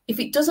 if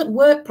it doesn't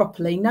work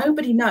properly,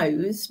 nobody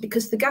knows,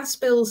 because the gas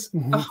bills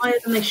are higher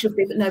than they should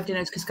be, but nobody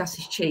knows because gas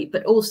is cheap.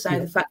 But also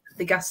the fact that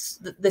the gas,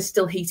 there's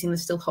still heating,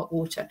 there's still hot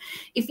water.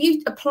 If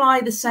you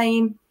apply the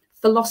same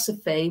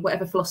philosophy,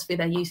 whatever philosophy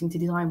they're using to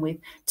design with,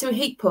 to a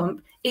heat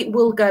pump, it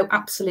will go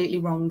absolutely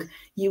wrong.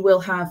 You will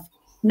have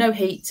no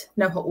heat,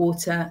 no hot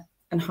water,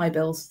 and high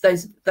bills.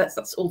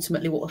 That's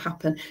ultimately what will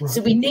happen. Right.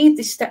 So we need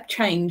this step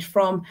change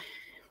from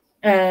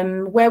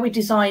where we're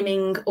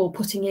designing or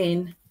putting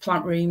in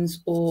plant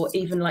rooms or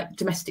even like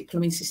domestic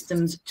plumbing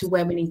systems to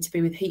where we need to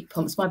be with heat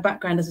pumps. My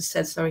background, as I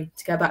said, sorry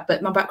to go back,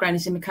 but my background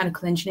is in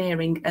mechanical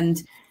engineering,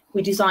 and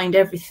we designed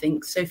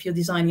everything. So if you're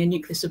designing a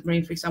nuclear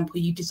submarine, for example,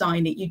 you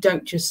design it, you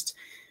don't just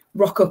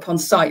rock up on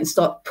site and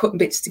start putting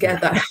bits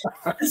together.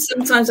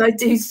 Sometimes I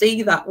do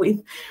see that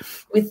with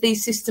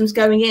these systems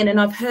going in, and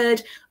I've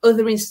heard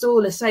other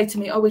installers say to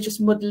me, oh, we're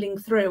just muddling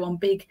through on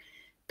big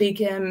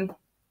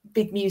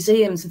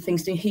museums and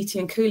things doing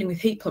heating and cooling with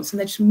heat pumps, and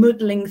they're just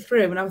muddling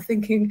through. And I'm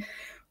thinking,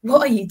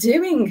 what are you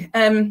doing?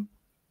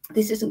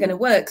 This isn't going to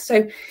work.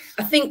 So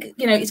I think,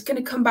 you know, it's going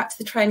to come back to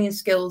the training and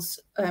skills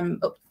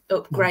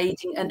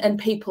upgrading and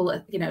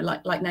people, you know,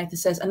 like Nathan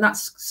says, and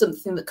that's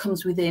something that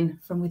comes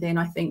from within,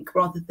 I think,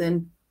 rather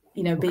than,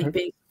 you know, being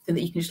something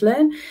that you can just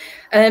learn.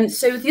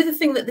 So the other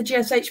thing that the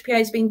GSHPA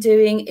has been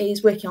doing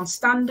is working on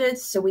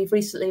standards. So we've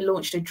recently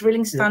launched a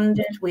drilling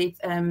standard with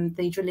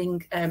the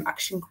drilling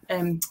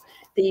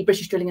the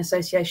British Drilling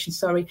Association,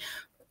 sorry.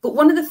 But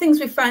one of the things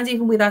we've found,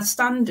 even with our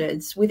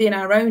standards within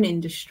our own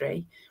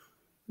industry,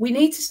 we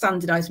need to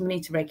standardise and we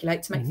need to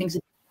regulate to make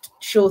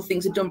sure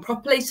things are done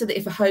properly, so that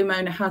if a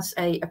homeowner has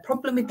a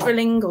problem with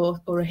drilling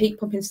or a heat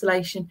pump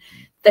installation,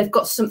 they've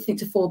got something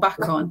to fall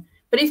back on.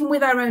 But even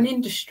with our own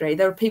industry,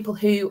 there are people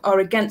who are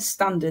against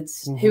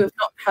standards, who have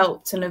not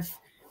helped and have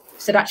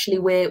said, actually,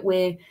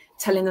 we're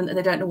telling them that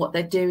they don't know what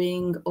they're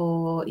doing,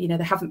 or, you know,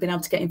 they haven't been able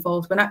to get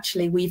involved, when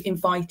actually we've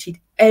invited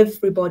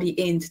everybody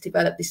in to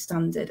develop this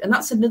standard. And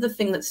that's another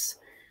thing that's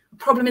a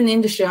problem in the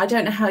industry. I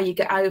don't know how you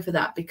get over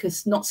that,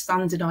 because not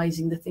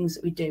standardizing the things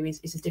that we do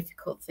is a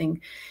difficult thing.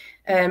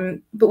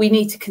 But we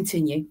need to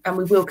continue, and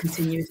we will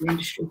continue as an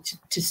industry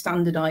to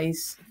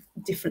standardize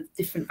different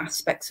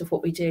aspects of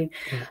what we do.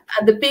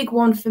 And the big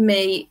one for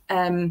me,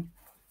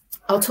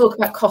 I'll talk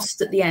about cost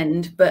at the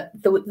end, but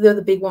the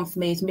other big one for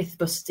me is myth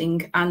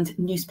busting and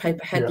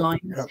newspaper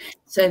headlines.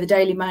 So the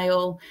Daily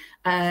Mail,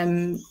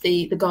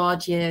 the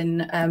Guardian,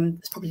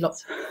 there's probably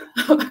lots.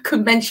 I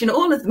could mention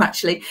all of them,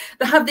 actually.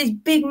 They have these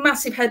big,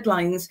 massive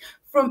headlines,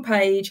 front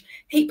page: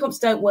 heat pumps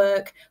don't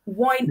work,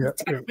 why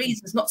 10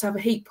 reasons not to have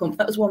a heat pump.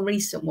 That was one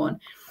recent one.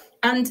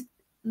 And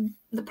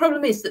the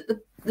problem is that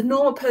the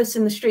normal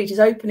person in the street is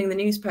opening the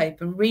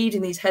newspaper and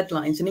reading these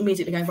headlines and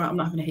immediately going, right, I'm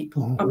not having a heat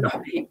pump. I'm not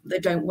having a heat pump. They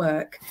don't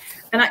work.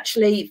 And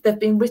actually, they've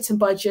been written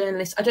by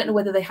journalists. I don't know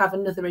whether they have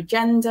another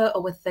agenda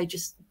or whether they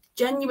just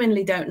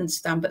genuinely don't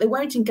understand, but they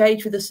won't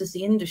engage with us as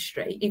the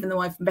industry, even though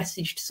I've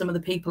messaged some of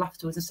the people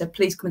afterwards and said,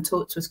 please come and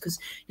talk to us, because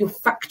you're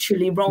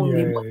factually wrong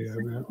in what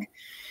you're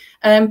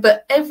saying.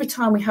 But every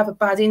time we have a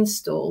bad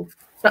install,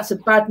 that's a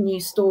bad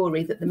news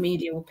story that the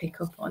media will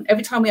pick up on.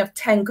 Every time we have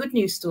 10 good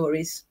news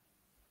stories,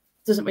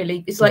 doesn't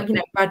really, it's like, you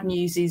know, bad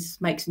news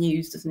makes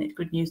news, doesn't it?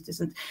 Good news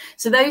doesn't.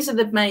 So those are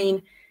the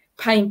main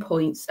pain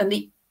points, and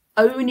the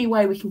only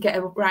way we can get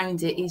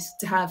around it is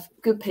to have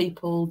good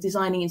people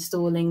designing,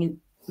 installing,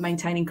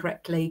 maintaining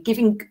correctly,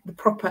 giving the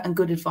proper and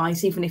good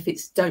advice, even if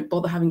it's don't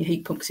bother having a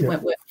heat pump because it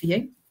won't work for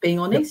you, being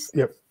honest.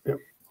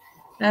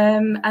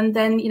 And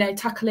then, you know,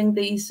 tackling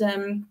these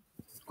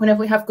whenever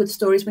we have good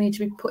stories, we need to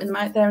be putting them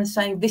out there and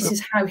saying, this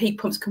is how heat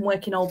pumps can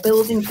work in old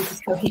buildings, this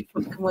is how heat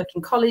pumps can work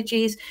in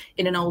colleges,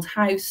 in an old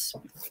house,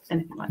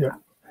 anything like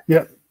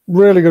that.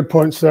 Really good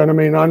points there. And I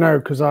mean, I know,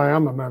 because I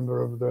am a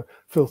member of the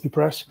Filthy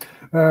Press.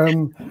 We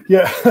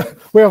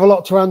have a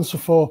lot to answer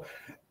for.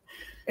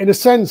 In a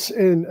sense,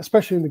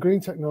 especially in the green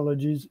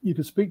technologies, you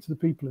could speak to the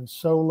people in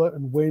solar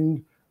and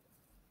wind.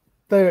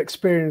 They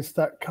experience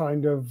that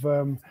kind of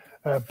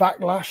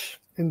backlash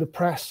in the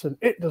press, and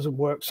it doesn't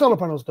work. Solar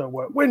panels don't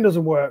work. Wind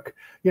doesn't work.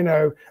 You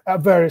know,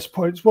 at various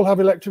points, we'll have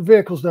electric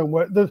vehicles don't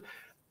work.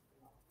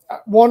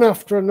 one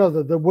after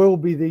another, there will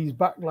be these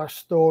backlash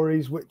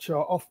stories which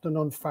are often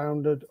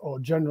unfounded or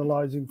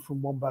generalizing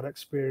from one bad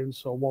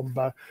experience or one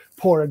bad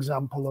poor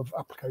example of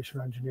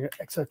application engineer,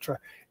 etc.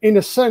 In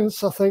a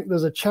sense, I think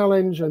there's a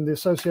challenge, and the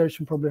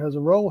association probably has a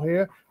role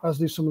here, as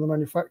do some of the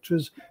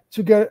manufacturers,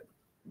 to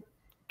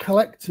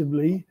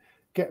collectively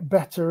get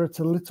better at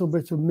a little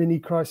bit of mini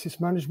crisis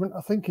management,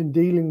 I think, in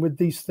dealing with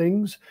these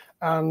things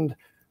and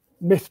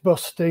myth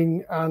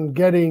busting and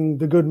getting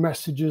the good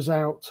messages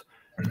out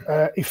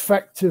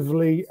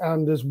effectively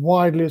and as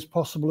widely as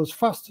possible, as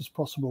fast as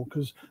possible,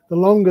 because the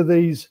longer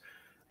these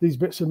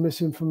bits of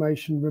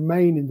misinformation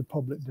remain in the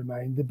public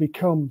domain, they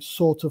become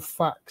sort of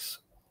facts,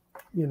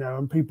 you know,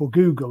 and people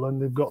Google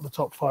and they've got the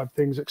top 5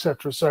 things,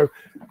 etc. So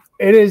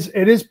it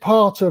is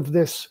part of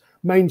this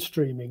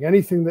mainstreaming.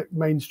 Anything that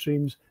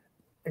mainstreams,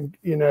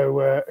 you know,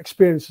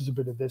 experiences a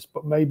bit of this,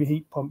 but maybe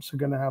heat pumps are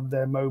going to have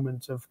their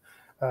moment of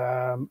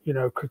you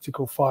know,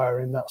 critical fire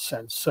in that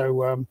sense.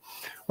 So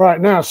right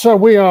now, so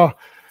we are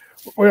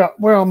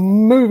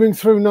moving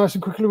through nice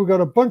and quickly. We've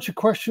got a bunch of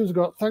questions.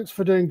 Thanks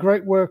for doing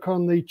great work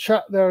on the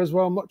chat there as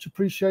well, much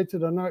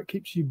appreciated. I know it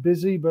keeps you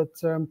busy, but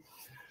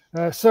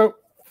so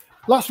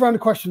last round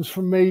of questions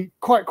from me,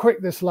 quite quick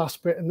this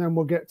last bit, and then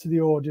we'll get to the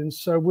audience.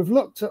 So we've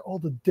looked at all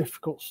the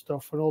difficult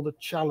stuff and all the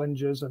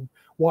challenges and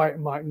why it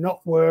might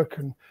not work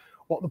and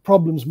what the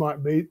problems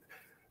might be.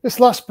 This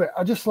last bit,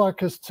 I'd just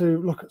like us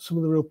to look at some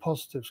of the real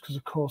positives, because,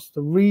 of course,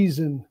 the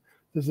reason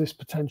there's this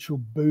potential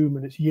boom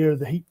and it's year of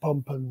the heat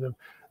pump, and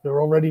there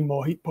are already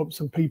more heat pumps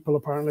than people,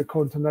 apparently,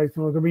 according to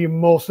Nathan. There's going to be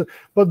more.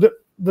 But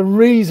the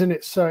reason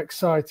it's so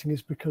exciting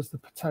is because the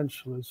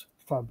potential is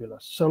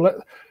fabulous.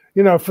 So,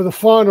 you know, for the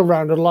final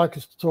round, I'd like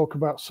us to talk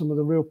about some of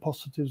the real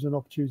positives and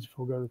opportunities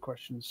before we go to the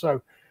questions.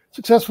 So,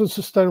 successful and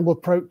sustainable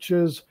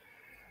approaches.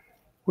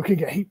 We can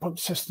get heat pump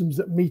systems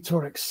that meet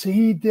or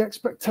exceed the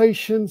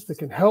expectations. They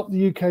can help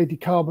the UK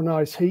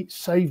decarbonise heat,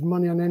 save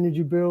money on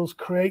energy bills,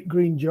 create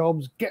green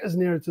jobs, get us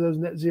nearer to those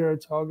net zero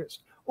targets.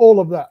 All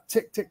of that,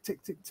 tick, tick,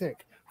 tick, tick,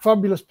 tick.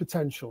 Fabulous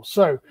potential.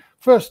 So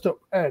first up,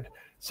 Ed.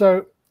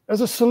 So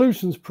as a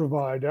solutions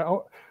provider,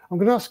 I'm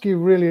going to ask you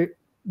really,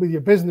 with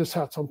your business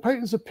hat on,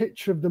 paint us a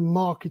picture of the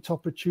market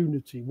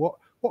opportunity. What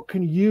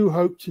can you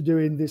hope to do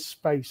in this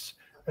space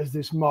as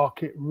this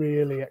market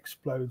really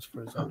explodes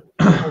for us?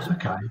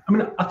 Okay. I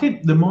mean, I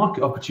think the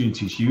market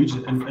opportunity is huge,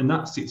 and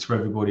that sits for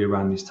everybody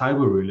around this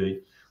table,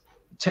 really.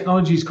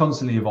 Technology is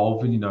constantly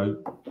evolving, you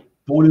know.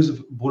 Boilers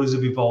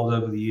have evolved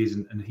over the years,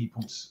 and heat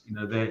pumps, you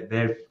know,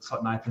 they're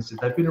like Nathan said,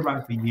 they've been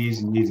around for years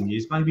and years and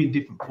years, maybe in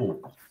different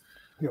forms.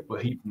 Yep.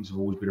 But heat pumps have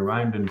always been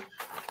around, and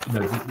you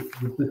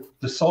know,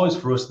 the size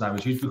for us now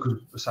is huge because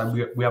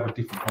we have a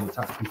different kind of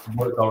tactic. We can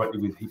work directly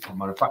with heat pump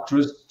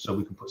manufacturers, so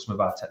we can put some of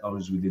our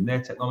technologies within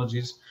their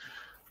technologies.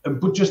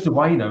 But just the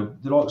way, you know,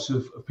 the likes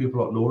of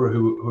people like Laura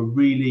who are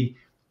really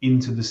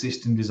into the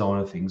system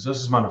design of things.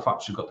 Us as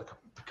manufacturers got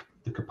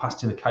the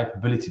capacity and the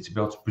capability to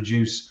be able to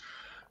produce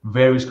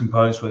various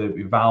components, whether it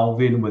be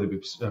valving, whether it be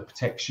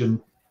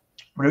protection,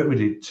 whatever it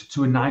is,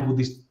 to enable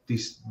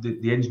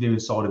the engineering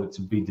side of it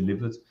to be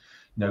delivered.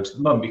 You know, at the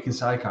moment you can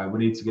say, okay, we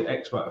need to get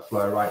X rate of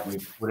flow rate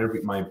with whatever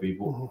it may be,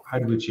 but how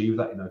do we achieve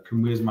that? You know,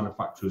 can we as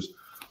manufacturers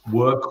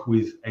work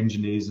with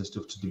engineers and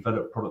stuff to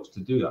develop products to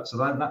do that? So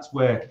that's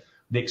where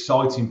the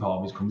exciting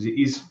part of it comes. It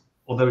is,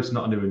 although it's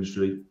not a new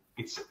industry,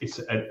 it's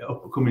an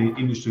up-and-coming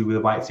industry with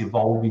the way it's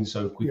evolving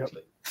so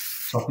quickly. Yep.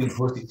 So I think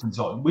for us, it's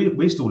exciting.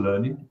 We're still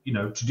learning. You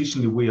know,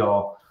 traditionally we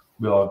are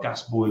a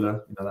gas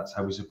boiler. You know, that's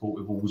how we support.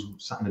 We've always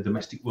sat in the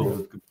domestic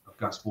world of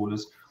gas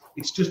boilers.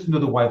 It's just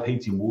another way of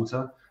heating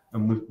water.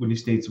 And we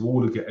just need to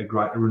all get a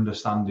greater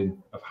understanding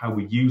of how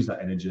we use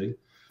that energy,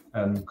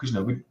 because you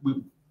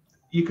know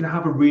you can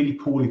have a really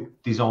poorly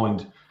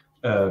designed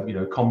you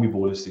know, combi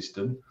boiler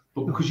system,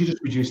 but because you're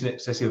just producing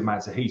excessive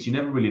amounts of heat, you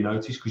never really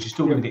notice because you're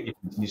still going to get your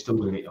heat and you're still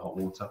going to get your hot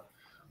water.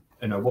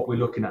 You know, what we're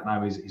looking at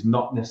now is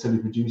not necessarily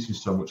producing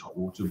so much hot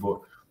water,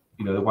 but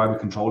you know, the way we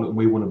control it, and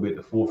we want to be at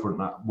the forefront of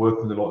that,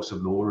 working with the likes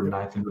of Laura and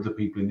Nathan and other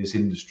people in this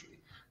industry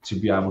to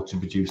be able to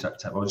produce that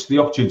technology. So the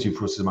opportunity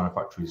for us as a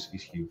manufacturer is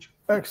huge.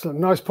 Excellent.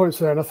 Nice points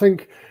there. And I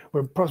think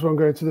perhaps we won't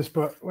go into this,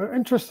 but we're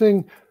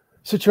interesting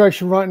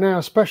situation right now,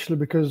 especially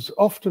because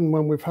often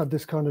when we've had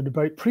this kind of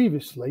debate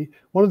previously,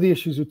 one of the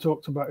issues we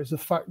talked about is the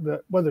fact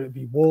that whether it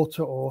be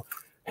water or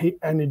heat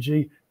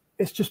energy,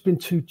 it's just been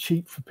too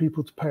cheap for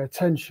people to pay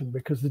attention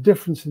because the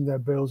difference in their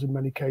bills in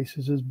many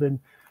cases has been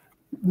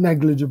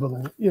negligible.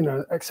 And, you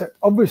know, except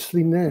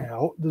obviously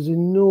now there's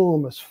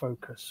enormous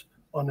focus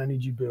on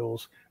energy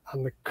bills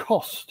and the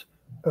cost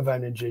of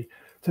energy.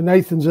 To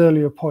Nathan's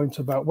earlier point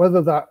about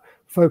whether that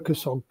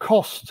focus on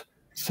cost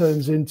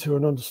turns into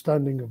an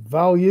understanding of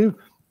value,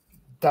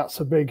 that's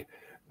a big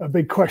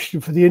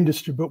question for the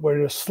industry, but we're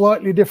in a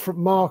slightly different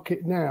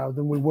market now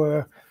than we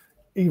were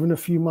even a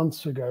few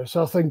months ago.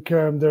 So I think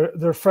there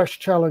are fresh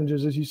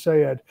challenges, as you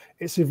say, Ed.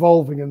 It's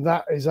evolving, and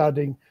that is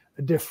adding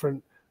a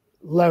different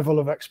level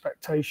of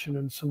expectation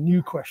and some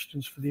new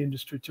questions for the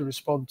industry to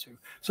respond to.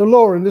 So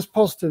Laura, there's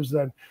positives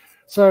then.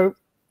 So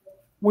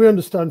we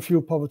understand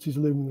fuel poverty is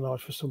looming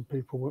large for some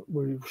people.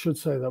 We should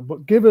say that,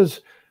 but give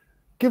us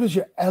give us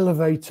your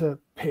elevator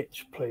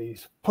pitch,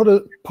 please. Put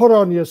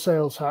on your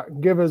sales hat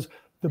and give us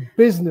the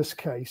business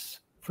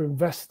case for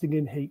investing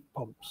in heat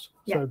pumps.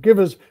 Yeah. So give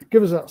us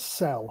that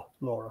sell,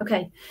 Laura.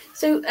 Okay,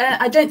 so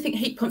I don't think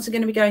heat pumps are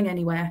going to be going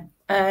anywhere.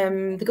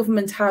 The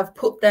government have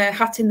put their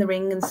hat in the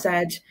ring and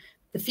said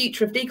the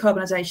future of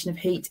decarbonisation of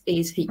heat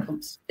is heat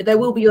pumps. There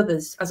will be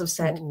others, as I've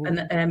said,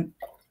 and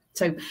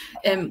so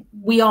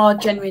we are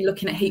generally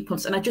looking at heat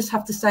pumps. And I just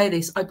have to say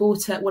this, I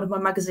bought one of my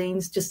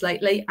magazines just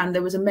lately and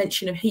there was a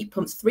mention of heat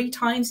pumps 3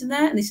 times in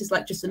there, and this is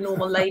like just a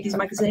normal ladies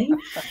magazine,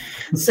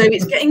 so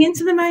it's getting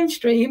into the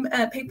mainstream.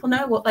 People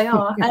know what they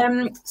are.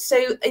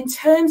 So in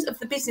terms of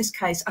the business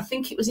case, I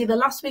think it was either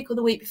last week or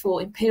the week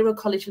before, Imperial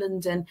College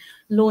London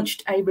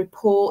launched a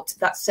report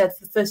that said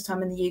for the first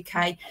time in the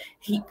UK,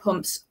 heat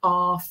pumps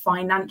are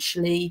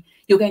financially,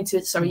 you're going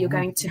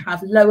to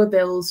have lower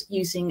bills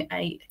using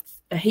a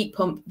heat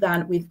pump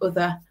than with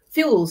other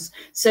fuels.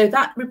 So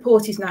that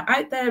report is now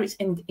out there. It's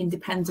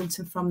independent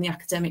and from the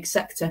academic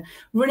sector.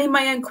 Running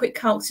my own quick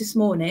calcs this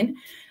morning,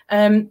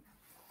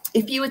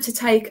 if you were to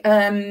take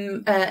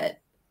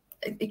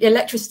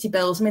electricity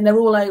bills, I mean, they're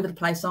all over the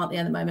place, aren't they,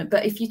 at the moment?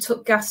 But if you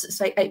took gas at,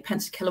 say, 8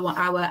 pence a kilowatt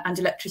hour and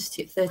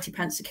electricity at 30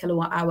 pence a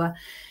kilowatt hour,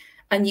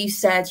 and you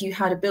said you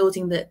had a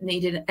building that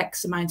needed an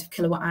X amount of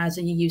kilowatt hours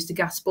and you used a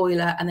gas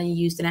boiler and then you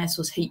used an air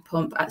source heat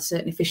pump at a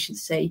certain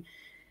efficiency,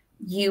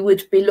 you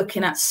would be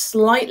looking at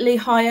slightly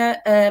higher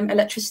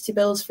electricity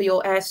bills for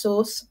your air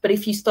source. But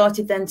if you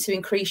started then to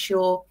increase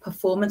your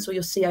performance or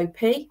your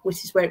COP,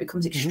 which is where it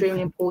becomes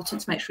extremely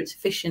important to make sure it's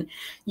efficient,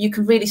 you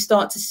can really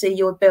start to see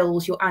your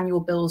bills, your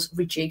annual bills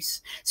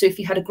reduce. So if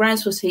you had a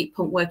ground source heat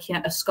pump working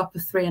at a SCOP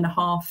of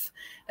 3.5,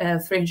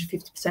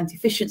 350%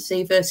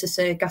 efficiency versus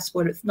a gas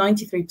boiler at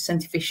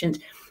 93% efficient,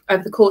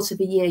 over the course of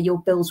a year, your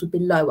bills would be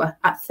lower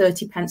at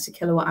 30 pence a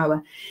kilowatt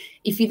hour.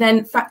 If you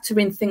then factor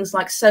in things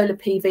like solar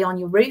PV on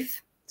your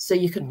roof, so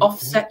you can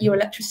offset your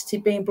electricity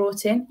being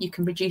brought in, you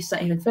can reduce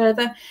that even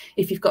further.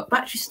 If you've got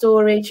battery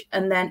storage,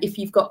 and then if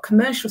you've got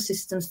commercial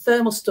systems,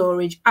 thermal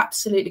storage,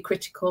 absolutely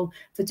critical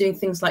for doing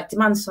things like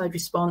demand side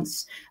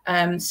response,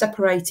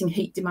 separating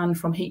heat demand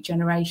from heat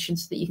generation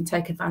so that you can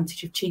take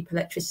advantage of cheap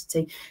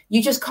electricity.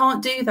 You just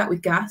can't do that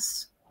with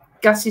gas.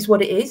 Gas is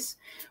what it is.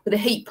 With a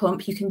heat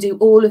pump, you can do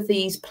all of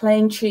these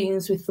playing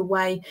tunes with the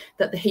way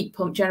that the heat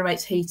pump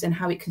generates heat and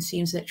how it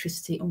consumes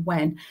electricity and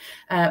when.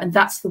 And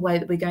that's the way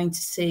that we're going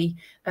to see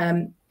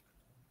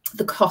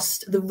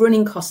the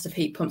running cost of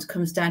heat pumps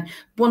comes down.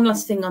 One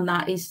last thing on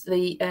that is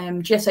the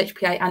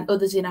GSHPA and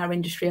others in our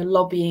industry are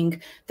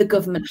lobbying the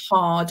government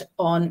hard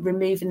on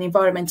removing the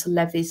environmental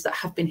levies that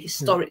have been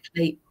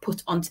historically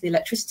put onto the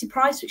electricity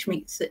price, which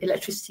means that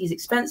electricity is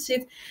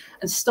expensive,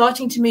 and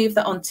starting to move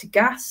that onto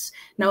gas.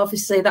 Now,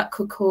 obviously, that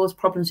could cause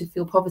problems with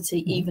fuel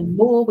poverty even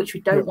more, which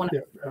we don't want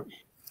to.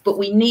 But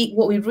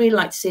what we'd really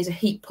like to see is a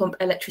heat pump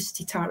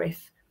electricity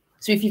tariff.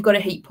 So if you've got a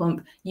heat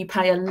pump, you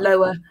pay a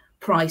lower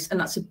price, and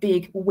that's a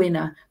big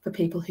winner for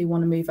people who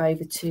want to move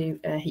over to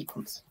heat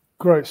pumps.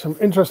 Great, some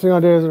interesting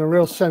ideas and a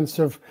real sense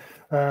of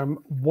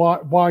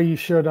why you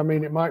should. I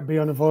mean, it might be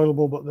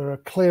unavoidable, but there are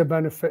clear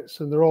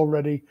benefits, and there are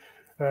already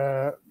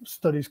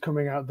studies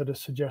coming out that are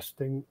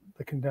suggesting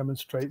they can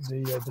demonstrate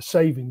the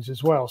savings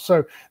as well.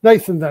 So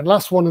Nathan, then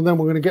last one, and then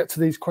we're going to get to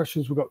these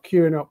questions we've got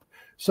queuing up.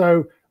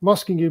 So I'm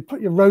asking you,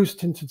 put your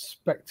rose-tinted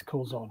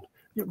spectacles on.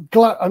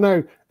 I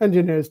know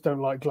engineers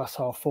don't like glass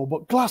half full,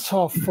 but glass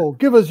half full.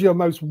 Give us your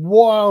most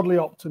wildly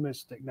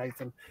optimistic,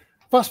 Nathan.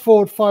 Fast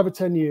forward 5 or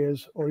 10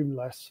 years, or even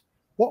less.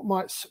 What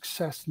might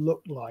success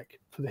look like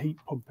for the heat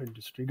pump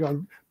industry? Go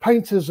on,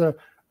 paint us a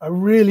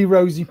really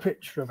rosy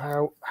picture of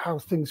how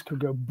things could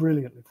go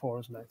brilliantly for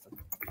us,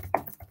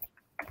 Nathan.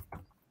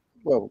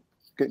 Well,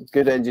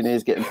 good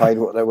engineers getting paid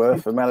what they're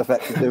worth, and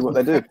manufacturers do what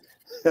they do.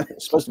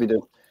 It's supposed to be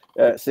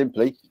doing,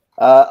 simply.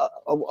 I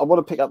want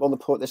to pick up on the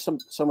point. There's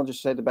someone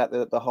just said about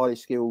the highly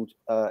skilled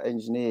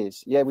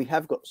engineers. Yeah, we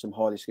have got some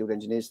highly skilled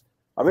engineers.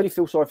 I really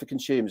feel sorry for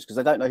consumers because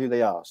they don't know who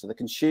they are. So the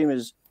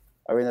consumers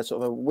are in a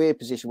sort of a weird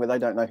position where they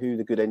don't know who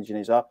the good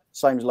engineers are.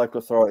 Same as local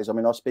authorities. I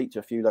mean, I speak to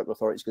a few local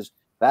authorities because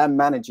they're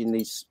managing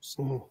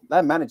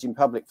they're managing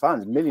public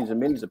funds, millions and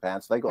millions of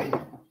pounds. So they've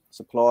got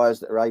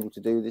suppliers that are able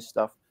to do this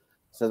stuff.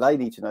 So they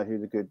need to know who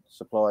the good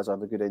suppliers are,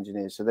 the good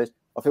engineers. So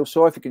I feel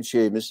sorry for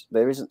consumers.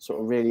 There isn't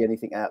sort of really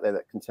anything out there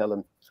that can tell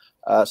them.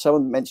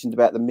 Someone mentioned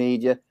about the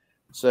media.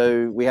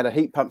 So we had a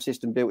heat pump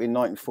system built in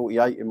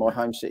 1948 in my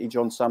home city.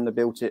 John Sumner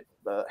built it,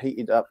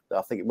 heated up.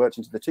 I think it worked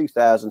into the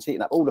 2000s,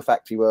 heating up all the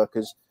factory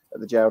workers at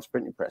the Gerald's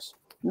printing press.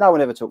 No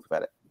one ever talked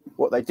about it.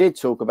 What they did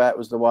talk about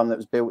was the one that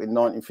was built in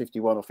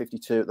 1951 or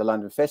 52 at the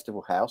London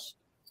Festival House,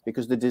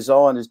 because the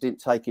designers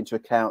didn't take into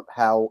account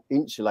how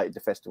insulated the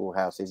festival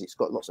house is. It's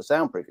got lots of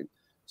soundproofing.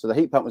 So the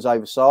heat pump was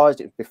oversized.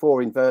 It was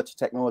before inverter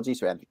technology.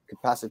 So we had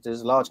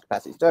capacitors, large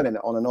capacitors, turning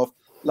it on and off,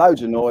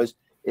 loads of noise.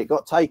 It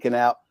got taken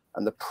out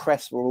and the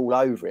press were all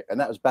over it. And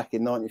that was back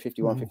in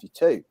 1951,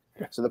 52.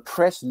 So the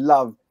press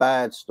loved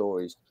bad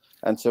stories.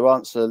 And to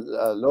answer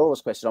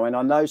Laura's question, I mean,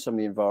 I know some of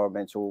the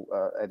environmental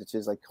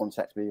editors, they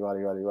contact me, and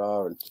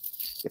you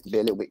have to be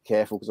a little bit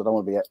careful because I don't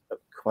want to be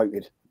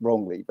quoted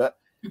wrongly. But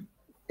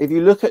if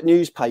you look at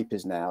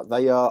newspapers now,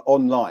 they are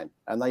online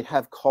and they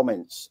have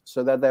comments.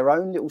 So they're their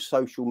own little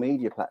social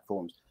media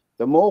platforms.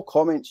 The more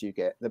comments you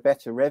get, the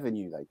better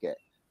revenue they get.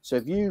 So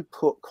if you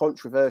put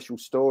controversial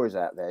stories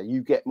out there,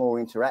 you get more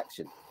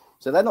interaction.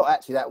 So they're not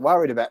actually that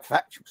worried about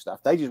factual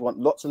stuff. They just want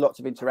lots and lots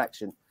of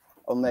interaction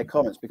on their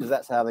comments, because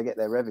that's how they get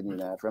their revenue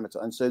now from it.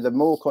 And so the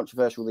more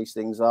controversial these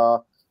things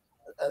are,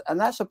 and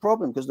that's a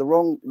problem, because the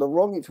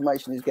wrong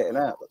information is getting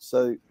out.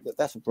 So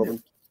that's a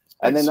problem.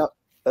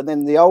 And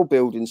then the old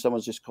building,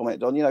 someone's just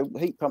commented on, you know,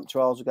 heat pump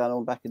trials were going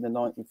on back in the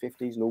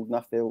 1950s, Lord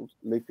Nuffield,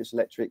 Lucas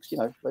Electrics, you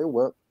know, they all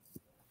work.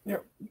 Yeah,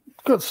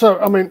 good. So,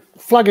 I mean,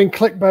 flagging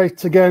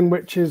clickbait again,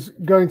 which is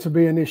going to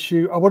be an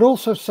issue. I would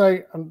also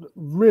say, and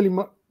really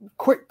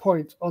quick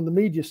point on the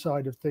media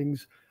side of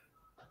things,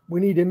 we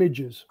need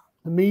images.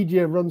 The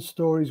media runs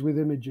stories with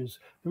images,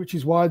 which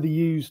is why they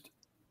used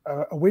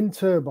a wind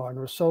turbine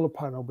or a solar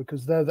panel,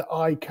 because they're the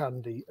eye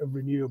candy of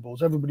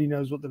renewables. Everybody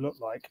knows what they look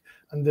like.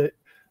 And the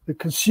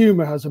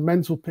consumer has a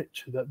mental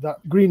picture that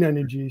green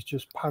energy is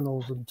just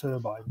panels and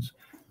turbines.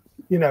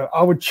 You know,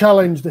 I would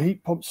challenge the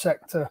heat pump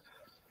sector,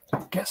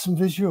 get some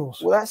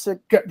visuals. Well, that's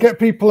get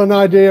people an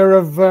idea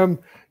of,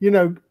 you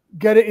know,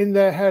 get it in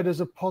their head as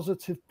a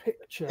positive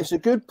picture. It's a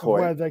good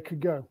point. Where they could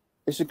go.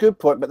 It's a good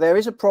point, but there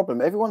is a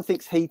problem. Everyone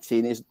thinks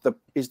heating is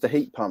the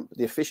heat pump,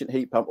 the efficient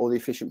heat pump or the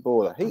efficient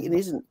boiler. Heating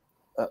isn't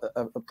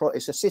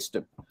it's a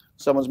system.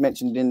 Someone's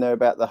mentioned in there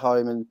about the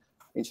home and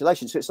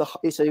insulation. So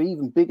it's an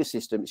even bigger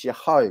system. It's your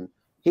home.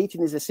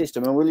 Heating is a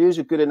system, and we'll use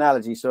a good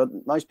analogy. So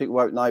most people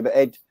won't know, but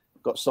Ed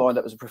got signed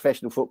up as a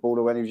professional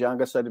footballer when he was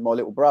younger. So did my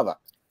little brother,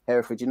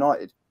 Hereford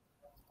United.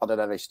 I don't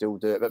know if they still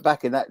do it, but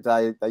back in that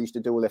day, they used to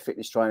do all their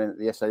fitness training at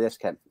the SAS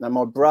camp. Now,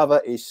 my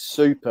brother is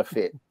super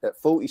fit. At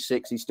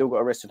 46, he's still got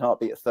a resting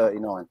heartbeat at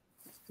 39.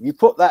 If you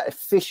put that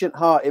efficient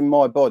heart in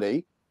my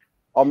body,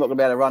 I'm not going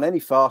to be able to run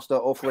any faster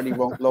or for any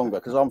longer,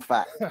 because I'm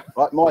fat.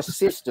 Right? My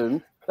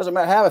system, doesn't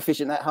matter how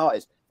efficient that heart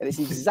is. And it's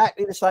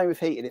exactly the same with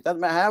heating. It doesn't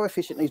matter how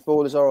efficient these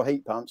boilers are or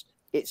heat pumps.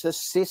 It's a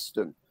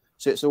system.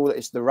 So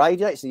it's the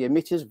radiator, it's the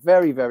emitters,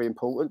 very, very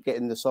important,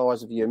 getting the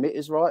size of the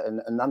emitters right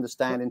and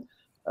understanding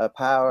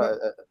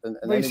power and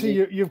energy. See,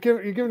 you've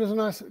given us a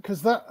nice,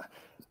 because that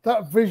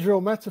visual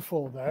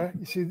metaphor there,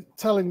 you see,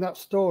 telling that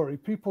story,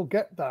 people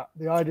get that,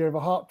 the idea of a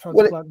heart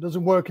transplant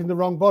doesn't work in the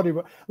wrong body.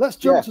 But let's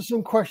jump to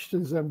some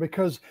questions then,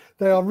 because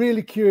they are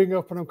really queuing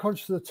up and I'm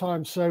conscious of the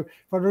time. So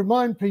if I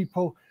remind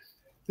people,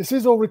 this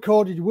is all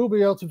recorded, you will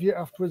be able to view it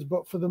afterwards,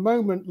 but for the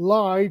moment,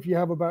 live, you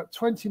have about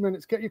 20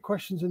 minutes. Get your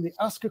questions in the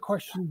Ask a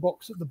Question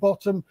box at the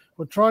bottom.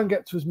 We'll try and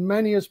get to as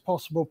many as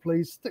possible,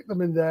 please. Stick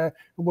them in there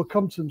and we'll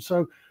come to them.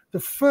 So the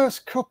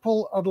first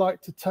couple I'd like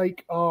to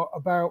take are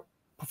about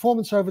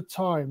performance over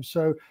time.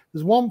 So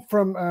there's one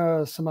from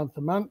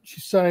Samantha Mann.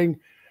 She's saying,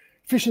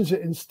 efficiency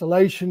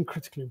installation,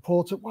 critically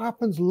important. What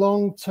happens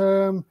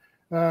long-term?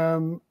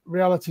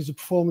 Realities of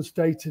performance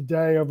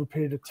day-to-day over a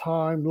period of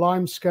time,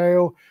 Lime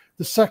scale.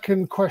 The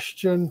second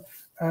question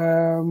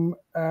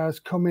has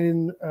come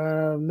in,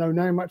 no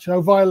name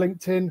actually, via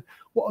LinkedIn.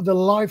 What are the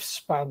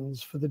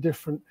lifespans for the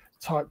different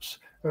types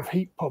of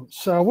heat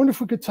pumps? So I wonder if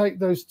we could take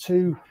those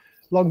two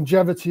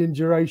longevity and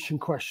duration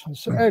questions.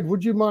 So Ed,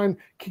 would you mind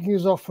kicking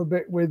us off a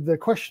bit with the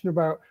question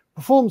about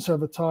performance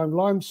over time,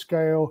 Lime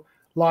scale,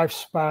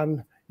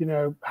 lifespan, you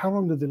know, how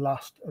long do they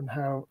last and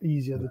how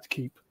easy are they to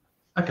keep?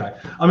 Okay.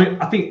 I mean,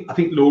 I think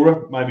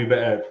Laura may be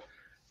better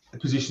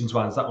positioned to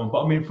answer that one.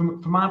 But I mean,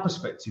 from our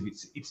perspective,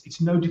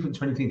 it's no different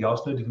to anything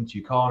else, no different to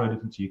your car, no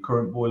different to your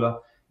current boiler.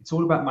 It's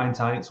all about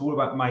maintaining. It's all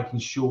about making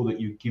sure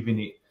that you're giving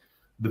it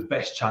the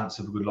best chance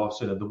of a good life.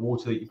 So the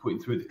water that you're putting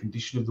through it, the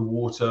condition of the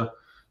water,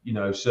 you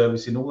know,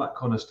 servicing, all that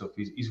kind of stuff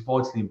is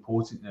vitally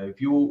important. Now,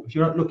 if you're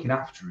not looking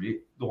after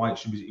it the way it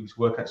should be, if it's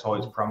work outside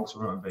its parameters,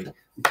 or whatever it might be,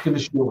 it's going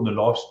to shorten the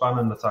lifespan.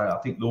 And I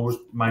think Laura's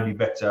maybe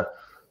better,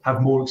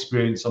 have more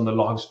experience on the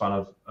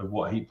lifespan of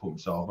what heat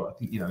pumps are. But I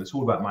think, you know, it's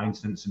all about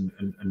maintenance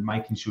and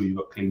making sure you've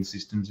got clean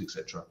systems,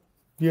 etc.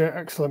 Yeah,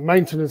 excellent.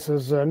 Maintenance,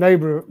 as a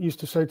neighbour used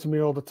to say to me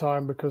all the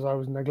time because I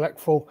was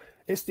neglectful,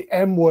 it's the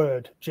M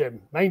word,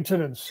 Jim,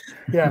 maintenance.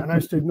 Yeah, and I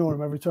used to ignore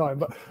him every time.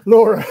 But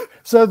Laura,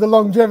 so the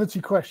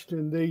longevity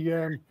question,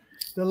 the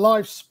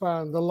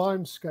lifespan, the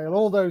Lime scale,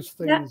 all those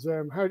things,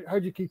 how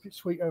do you keep it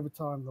sweet over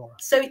time, Laura?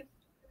 So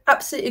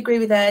absolutely agree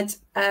with Ed.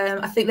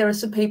 I think there are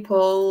some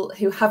people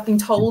who have been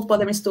told by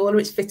their installer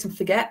it's fit and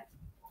forget.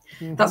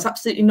 That's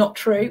absolutely not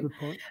true.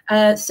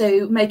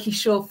 So making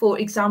sure, for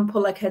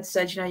example, like Ed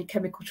said, you know, your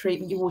chemical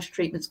treatment, your water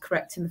treatment's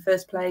correct in the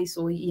first place,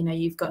 or, you know,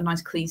 you've got a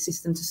nice clean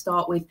system to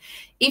start with.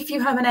 If you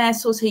have an air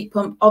source heat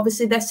pump,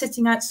 obviously they're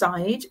sitting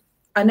outside.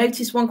 I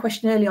noticed one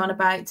question early on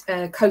about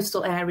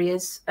coastal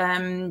areas.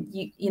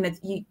 You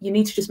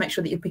need to just make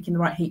sure that you're picking the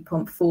right heat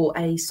pump for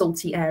a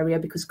salty area,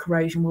 because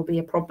corrosion will be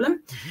a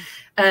problem.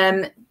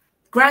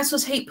 Ground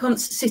source heat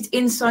pumps sit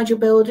inside your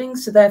building,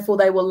 so therefore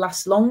they will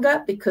last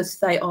longer because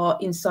they are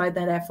inside.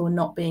 They're therefore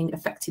not being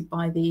affected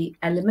by the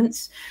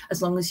elements,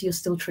 as long as you're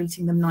still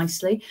treating them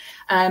nicely,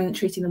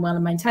 treating them well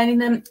and maintaining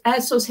them.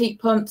 Air source heat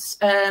pumps,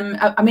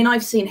 I mean,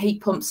 I've seen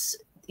heat pumps,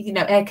 you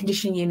know, air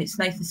conditioning units,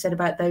 Nathan said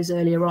about those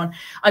earlier on.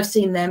 I've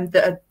seen them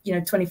that are, you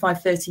know,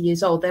 25, 30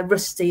 years old. They're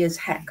rusty as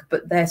heck,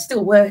 but they're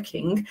still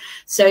working.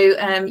 So,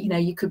 you know,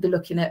 you could be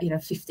looking at, you know,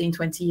 15,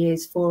 20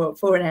 years for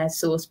an air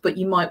source, but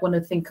you might want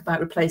to think about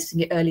replacing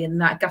it earlier than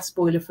that. Gas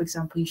boiler, for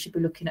example, you should be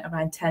looking at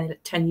around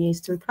 10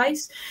 years to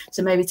replace.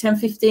 So maybe 10,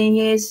 15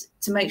 years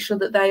to make sure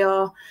that they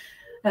are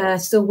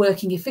still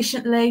working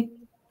efficiently.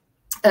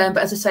 But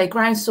as I say,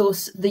 ground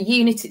source, the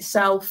unit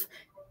itself,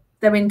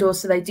 they're indoors,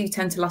 so they do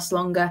tend to last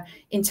longer.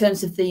 In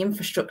terms of the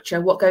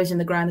infrastructure, what goes in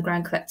the ground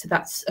collector,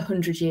 that's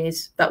 100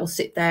 years. That will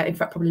sit there, in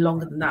fact, probably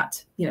longer than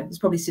that. You know, there's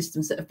probably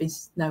systems that have been,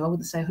 no, I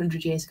wouldn't say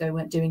 100 years ago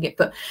weren't doing it,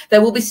 but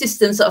there will be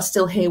systems that are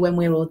still here when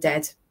we're all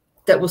dead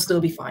that will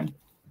still be fine.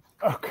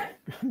 Okay,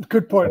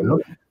 good point.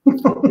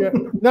 Yeah.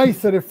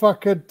 Nathan, if I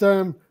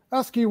could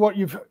ask you what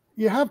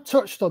you have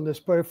touched on this,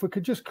 but if we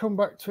could just come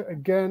back to it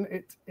again,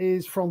 it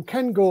is from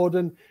Ken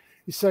Gordon.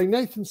 He's saying,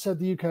 Nathan said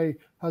the UK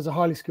has a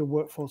highly skilled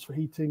workforce for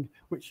heating,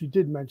 which you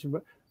did mention,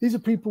 but these are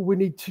people we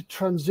need to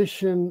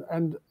transition,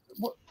 and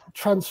what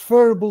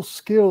transferable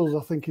skills,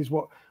 I think, is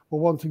what we're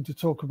wanting to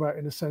talk about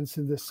in a sense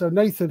in this. So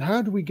Nathan,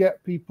 how do we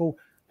get people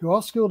who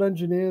are skilled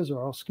engineers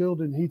or are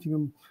skilled in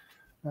heating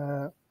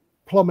and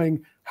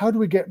plumbing, how do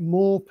we get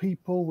more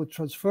people with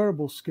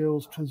transferable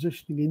skills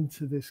transitioning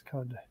into this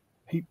kind of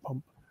heat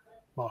pump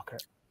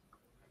market?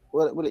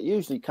 Well, it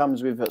usually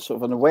comes with a sort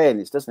of an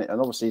awareness, doesn't it? And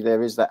obviously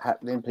there is that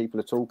happening. People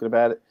are talking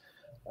about it.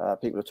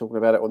 People are talking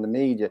about it on the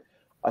media.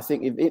 I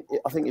think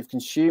if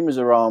consumers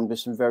are armed with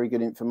some very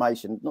good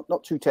information,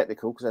 not too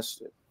technical,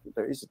 because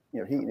there is,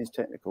 you know, heating is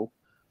technical.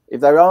 If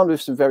they're armed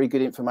with some very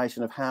good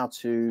information of how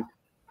to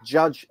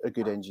judge a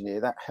good engineer,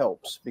 that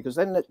helps, because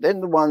then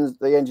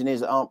the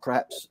engineers that aren't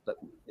perhaps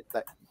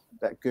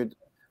that good,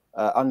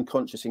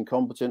 unconscious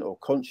incompetent, or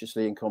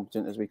consciously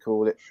incompetent as we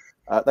call it,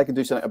 they can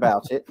do something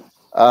about it.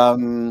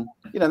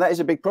 You know, that is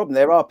a big problem.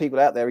 There are people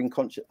out there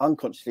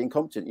unconsciously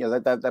incompetent. You know,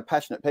 they're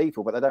passionate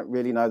people, but they don't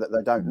really know that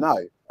they don't know,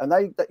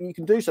 and you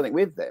can do something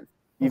with them.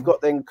 You've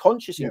got then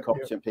conscious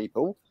incompetent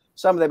people.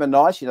 Some of them are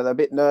nice, you know, they're a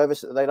bit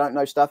nervous that they don't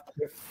know stuff.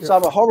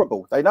 Some are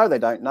horrible. They know they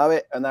don't know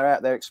it, and they're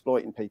out there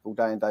exploiting people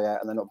day in, day out,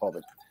 and they're not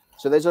bothered.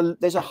 So there's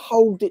a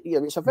whole, you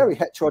know, it's a very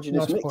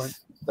heterogeneous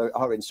mix,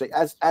 our industry,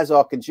 as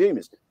are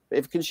consumers. But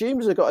if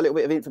consumers have got a little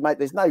bit of information,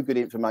 there's no good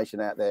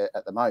information out there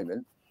at the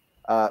moment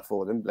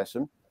for them, bless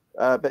them.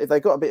 But if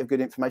they've got a bit of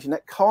good information,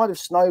 that kind of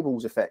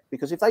snowballs effect,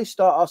 because if they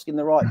start asking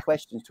the right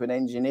questions to an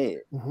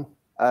engineer,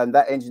 and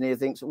that engineer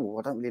thinks, oh,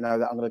 I don't really know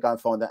that, I'm going to go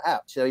and find that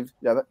out. So, you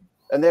know,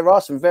 and there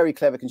are some very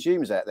clever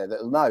consumers out there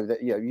that will know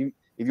that, you know,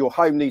 if your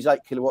home needs 8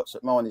 kilowatts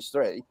at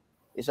 -3,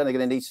 it's only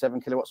going to need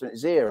 7 kilowatts when it's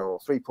 0, or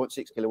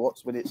 3.6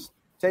 kilowatts when it's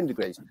 10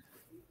 degrees.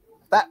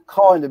 That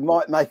kind of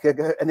might make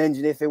an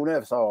engineer feel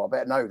nervous. Oh, I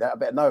better know that. I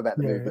better know about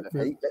the movement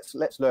of heat.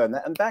 Let's learn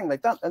that. And bang,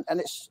 they've done. And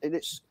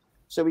it's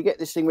so we get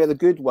this thing where the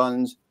good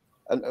ones,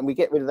 and we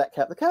get rid of that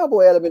the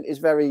cowboy element is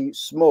very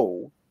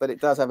small, but it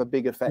does have a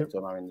big effect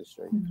on our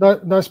industry.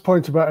 Nice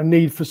point about a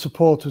need for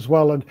support as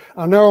well. And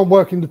I know I'm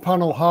working the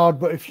panel hard,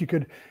 but if you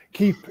could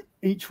keep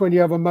each, when you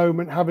have a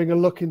moment, having a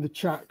look in the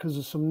chat, because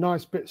there's some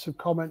nice bits of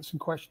comments and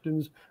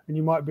questions, and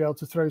you might be able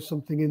to throw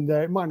something in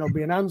there. It might not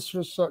be an answer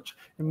as such.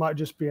 It might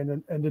just be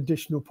an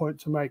additional point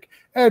to make.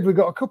 Ed, we've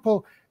got a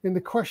couple in the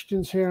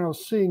questions here. I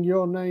was seeing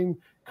your name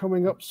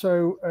coming up.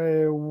 So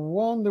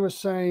one, they were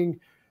saying,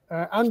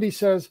 Andy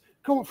says,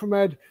 comment from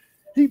Ed,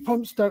 heat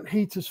pumps don't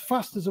heat as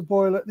fast as a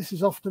boiler. This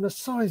is often a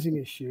sizing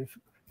issue. If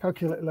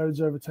calculate loads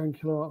over 10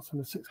 kilowatts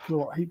and a 6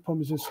 kilowatt heat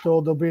pump is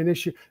installed, there'll be an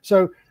issue.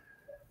 So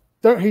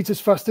don't heat as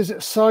fast. Is it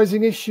a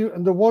sizing issue?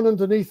 And the one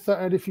underneath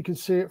that, Ed, if you can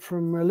see it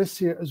from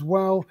Alicia as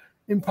well,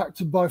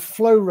 impacted by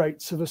flow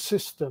rates of a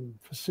system.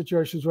 For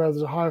situations where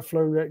there's a higher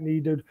flow rate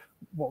needed,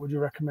 what would you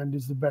recommend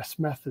is the best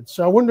method?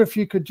 So I wonder if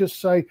you could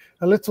just say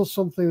a little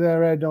something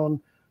there, Ed,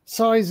 on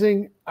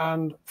sizing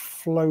and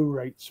flow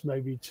rates,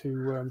 maybe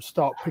to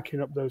start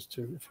picking up those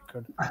two, if you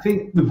could. I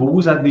think we've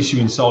always had an issue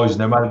in size,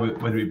 no matter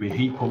whether it be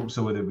heat pumps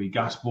or whether it be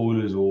gas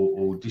boilers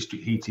or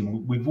district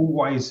heating. We've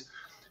always,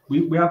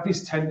 we have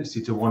this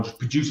tendency to want to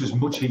produce as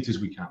much heat as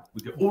we can.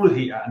 We get all the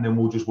heat out, and then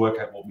we'll just work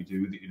out what we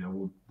do with it. You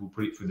know, we'll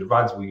put it through the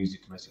rads, we'll use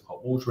it to domestic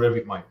hot water, whatever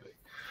it might be.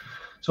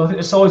 So I think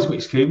the size of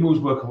it's key. We always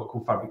work on what we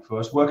call fabric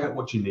first. Work out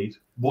what you need.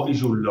 What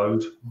is your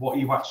load? What are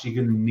you actually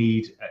going to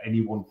need at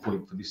any one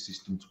point for this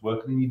system to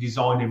work? And you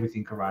design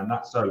everything around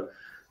that. So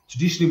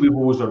traditionally, we've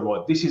always done,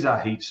 right, this is our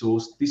heat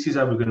source. This is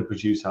how we're going to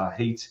produce our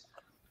heat.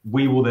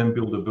 We will then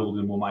build a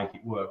building and we'll make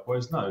it work.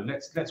 Whereas no,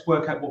 let's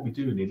work out what we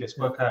do need. Let's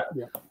work out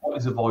what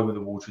is the volume of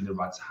the water in the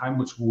rads, how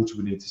much water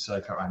we need to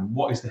circulate around,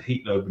 what is the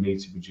heat load we need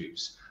to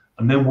produce.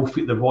 And then we'll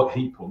fit the right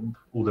heat pump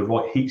or the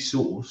right heat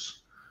source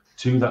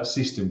to that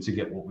system to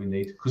get what we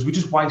need, because we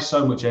just waste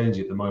so much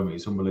energy at the moment.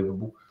 It's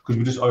unbelievable, because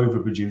we just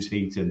overproduce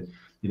heat, and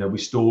you know, we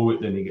store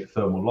it, then you get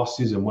thermal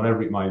losses and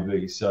whatever it may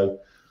be. So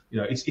you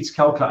know, it's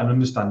calculating and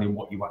understanding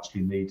what you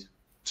actually need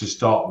to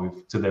start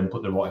with, to then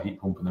put the right heat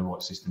pump and the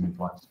right system in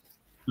place.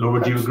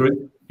 Laura, do you agree?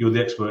 You're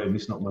the expert in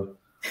this, not me.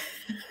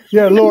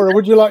 Yeah, Laura,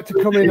 would you like to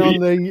come in on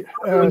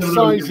the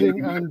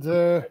sizing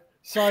and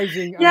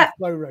sizing and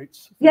flow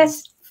rates.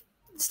 Yes.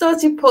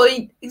 Starting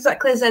point,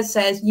 exactly as Ed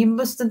says, you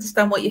must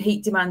understand what your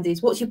heat demand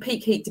is. What's your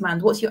peak heat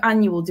demand? What's your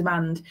annual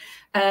demand?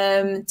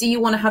 Do you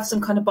want to have some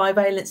kind of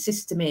bivalent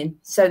system in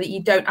so that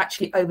you don't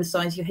actually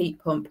oversize your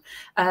heat pump?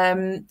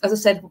 As I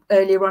said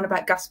earlier on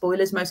about gas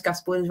boilers, most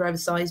gas boilers are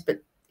oversized,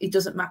 but it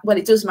doesn't matter. Well,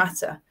 it does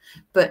matter,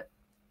 but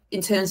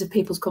in terms of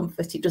people's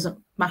comfort, it doesn't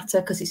matter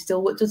because it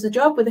still does the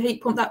job. With a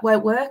heat pump, that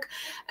won't work.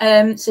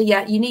 So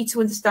yeah, you need to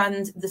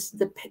understand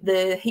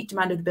the heat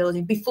demand of the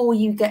building before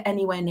you get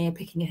anywhere near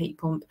picking a heat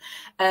pump.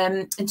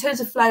 In terms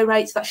of flow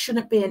rates, that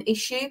shouldn't be an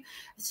issue.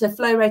 So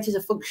flow rate is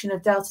a function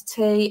of delta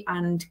T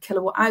and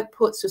kilowatt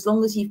output. So as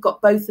long as you've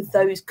got both of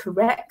those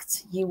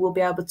correct, you will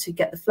be able to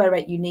get the flow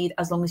rate you need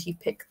as long as you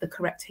pick the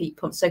correct heat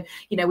pump. So,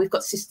 you know, we've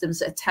got systems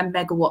that are 10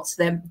 megawatts.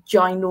 They're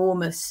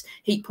ginormous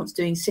heat pumps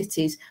doing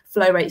cities.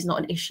 Flow rate is not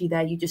an issue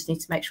there. You just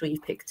need to make sure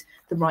you've picked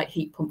the right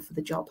heat pump for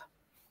the job.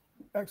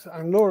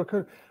 Excellent. And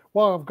Laura,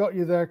 while I've got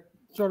you there,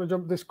 trying to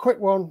jump this quick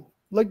one,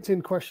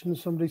 LinkedIn question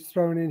somebody's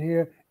thrown in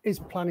here: is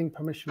planning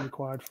permission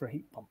required for a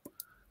heat pump?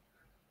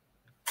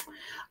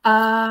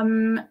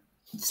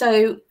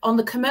 So on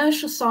the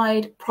commercial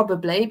side,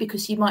 probably,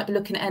 because you might be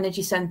looking at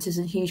energy centres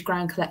and huge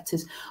ground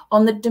collectors.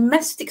 On the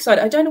domestic side,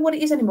 I don't know what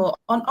it is anymore.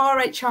 On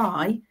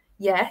RHI,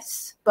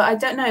 yes, but I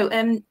don't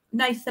know.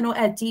 Nathan or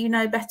Ed, do you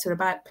know better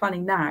about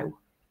planning now?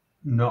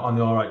 Not on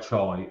the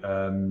RHI.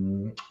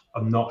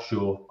 I'm not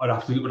sure. I'd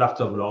have to have a look.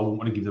 I wouldn't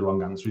want to give the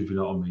wrong answer if you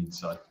know what I mean.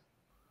 So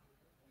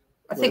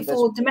I think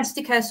for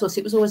domestic air source,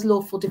 it was always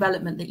lawful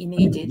development that you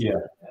needed.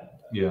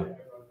 Yeah.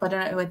 But I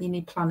don't know whether you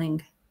need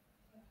planning.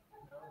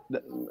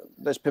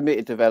 There's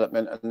permitted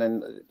development, and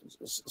then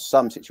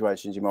some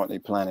situations you might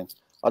need planning.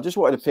 I just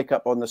wanted to pick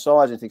up on the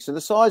sizing thing. So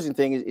the sizing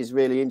thing is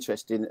really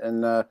interesting,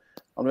 and I'm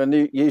going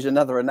to use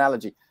another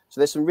analogy.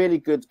 So there's some really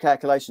good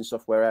calculation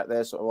software out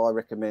there. So I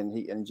recommend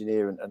Heat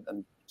Engineer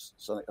and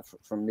something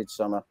from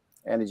Midsummer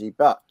Energy.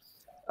 But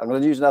I'm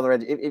going to use another.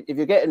 If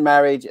you're getting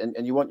married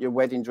and you want your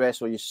wedding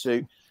dress or your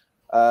suit,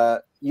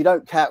 you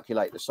don't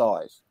calculate the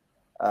size.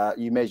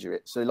 You measure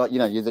it. So, like, you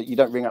know, you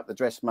don't ring up the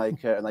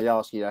dressmaker and they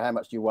ask you, how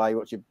much do you weigh,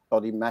 what's your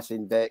body mass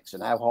index,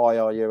 and how high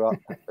are you up,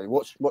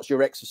 what's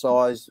your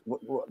exercise,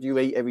 what do you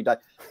eat every day,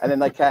 and then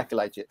they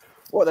calculate it.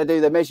 What they do,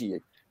 they measure you.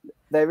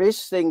 There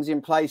is things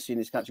in place in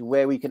this country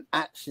where we can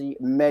actually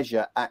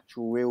measure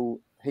actual real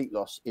heat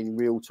loss in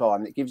real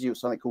time. It gives you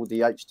something called the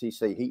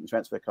HTC, heat and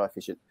transfer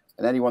coefficient.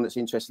 And anyone that's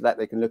interested in that,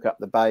 they can look up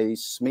the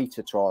Bayes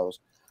SMETA trials.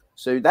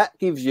 So that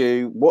gives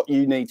you what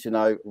you need to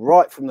know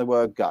right from the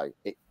word go.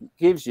 It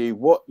gives you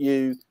what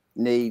you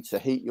need to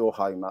heat your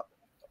home up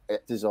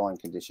at design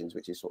conditions,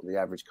 which is sort of the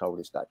average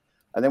coldest day.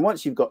 And then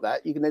once you've got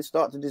that, you can then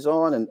start to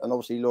design. And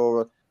obviously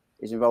Laura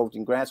is involved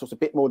in ground source, a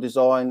bit more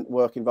design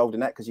work involved in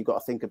that, because you've got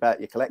to think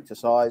about your collector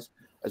size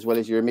as well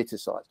as your emitter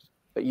size.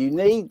 But you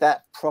need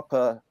that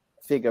proper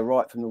figure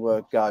right from the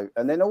word go.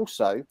 And then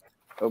also,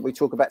 we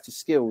talk about the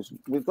skills.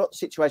 We've got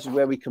situations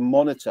where we can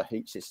monitor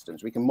heat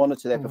systems. We can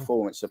monitor their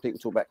performance. So people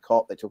talk about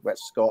COP, they talk about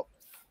SCOP,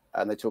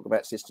 and they talk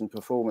about system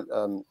performance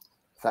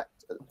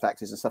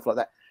factors and stuff like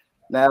that.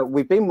 Now,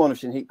 we've been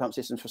monitoring heat pump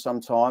systems for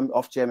some time.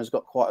 Ofgem has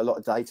got quite a lot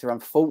of data.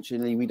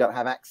 Unfortunately, we don't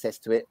have access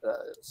to it.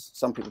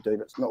 Some people do,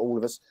 but not all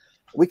of us.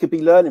 We could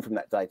be learning from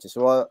that data.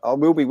 So I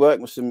will be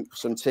working with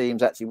some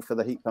teams actually for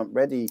the Heat Pump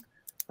Ready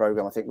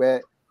program, I think,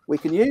 where we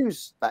can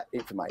use that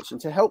information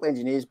to help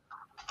engineers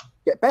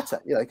get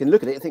better. You know, they can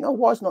look at it and think, oh,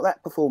 why is not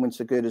that performing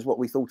so good as what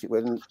we thought it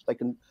would? And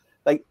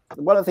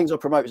one of the things I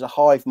promote is a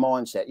hive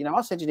mindset. You know,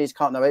 us engineers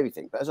can't know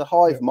everything, but as a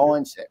hive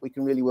mindset, we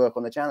can really work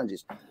on the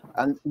challenges.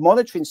 And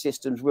monitoring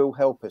systems will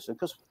help us. And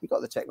because we've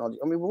got the technology,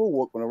 I mean, we're all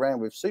walking around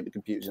with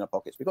supercomputers in our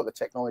pockets. We've got the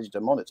technology to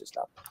monitor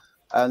stuff.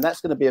 And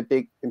that's going to be a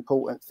big,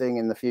 important thing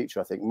in the future,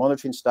 I think,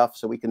 monitoring stuff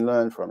so we can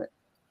learn from it.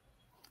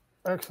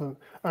 Excellent.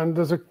 And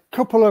there's a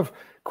couple of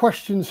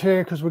questions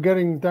here because we're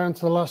getting down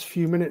to the last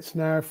few minutes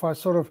now. If I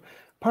sort of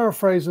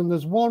paraphrase them,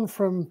 there's one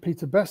from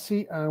Peter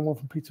Bessie and one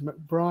from Peter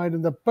McBride,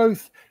 and they're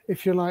both,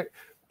 if you like,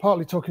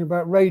 partly talking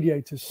about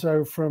radiators.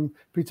 So from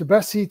Peter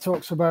Bessie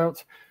talks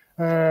about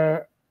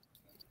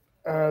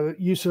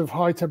use of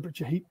high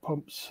temperature heat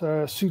pumps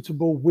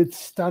suitable with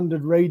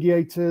standard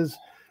radiators,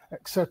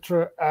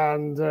 etc.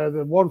 And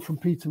the one from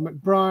Peter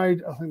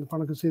McBride, I think the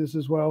panel can see this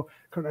as well,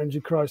 current energy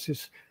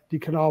crisis,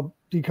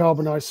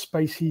 decarbonize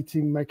space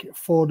heating, make it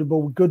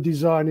affordable, good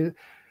design.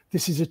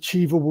 This is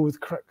achievable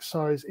with correct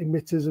size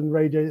emitters and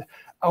radiators.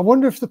 I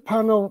wonder if the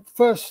panel,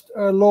 first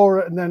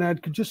Laura and then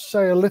Ed, could just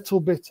say a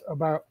little bit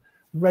about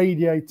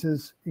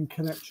radiators in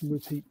connection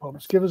with heat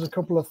pumps. Give us a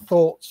couple of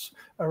thoughts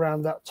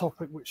around that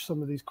topic, which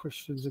some of these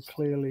questions are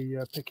clearly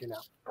picking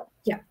up.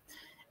 Yeah.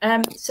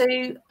 So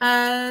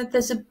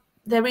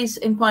there is,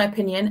 in my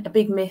opinion, a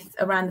big myth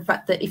around the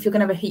fact that if you're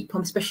going to have a heat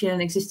pump, especially in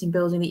an existing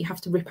building, that you have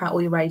to rip out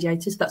all your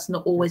radiators. That's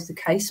not always the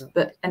case,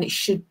 and it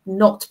should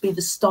not be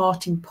the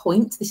starting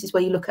point. This is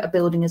where you look at a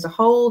building as a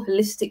whole,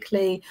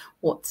 holistically.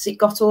 What's it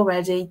got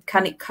already?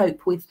 Can it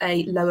cope with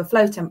a lower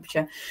flow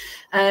temperature?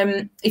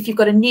 If you've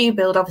got a new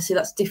build, obviously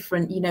that's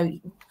different. You know,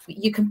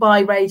 You can buy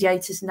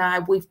radiators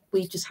now.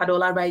 We've just had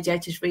all our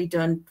radiators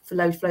redone for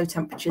low flow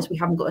temperatures. We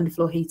haven't got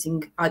underfloor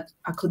heating. I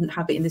couldn't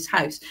have it in this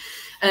house.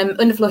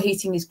 Underfloor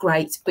heating is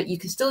great, but you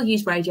can still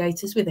use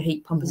radiators with a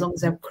heat pump as long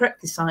as they're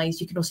correctly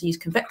sized. You can also use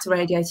convector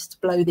radiators to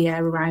blow the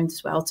air around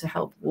as well to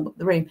help warm up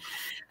the room.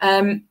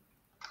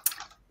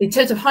 In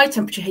terms of high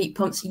temperature heat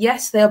pumps,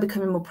 yes, they are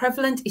becoming more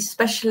prevalent,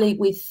 especially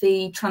with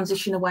the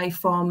transition away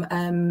from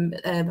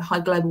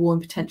high global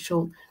warming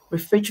potential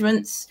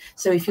refrigerants.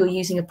 So if you're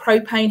using a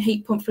propane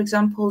heat pump, for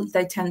example,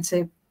 they tend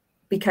to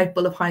be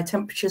capable of higher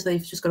temperatures.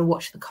 They've just got to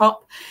watch the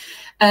COP.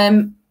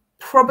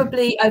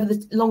 Probably over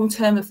the long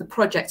term of the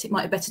project, it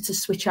might be better to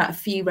switch out a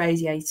few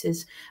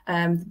radiators,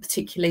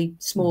 particularly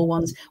small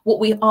ones. What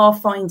we are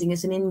finding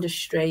as an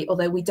industry,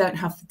 although we don't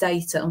have the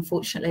data,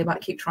 unfortunately, but I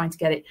keep trying to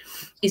get it,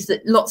 is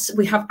that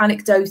we have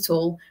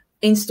anecdotal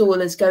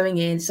installers going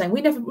in saying,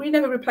 we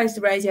never replaced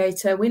the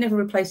radiator, we never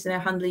replaced an air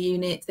handler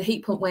unit, the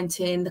heat pump went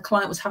in, the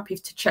client was happy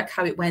to check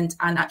how it went,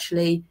 and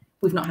actually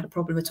we've not had a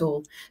problem at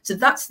all. So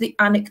that's the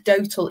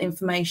anecdotal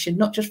information,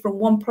 not just from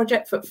one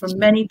project, but from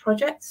many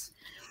projects.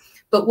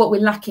 But what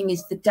we're lacking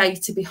is the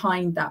data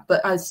behind that.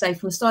 But I would say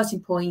from a starting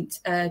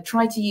point,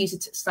 try to use a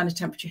standard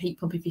temperature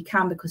heat pump if you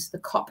can, because the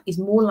COP is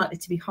more likely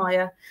to be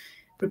higher.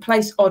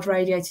 Replace odd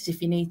radiators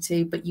if you need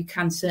to, but you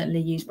can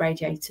certainly use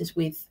radiators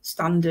with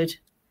standard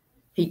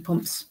heat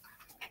pumps.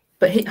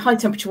 But high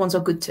temperature ones are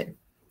good too.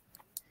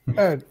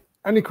 Ed,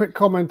 any quick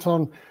comment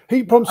on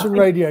heat pumps and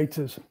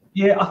radiators?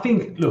 Yeah, I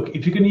think, look,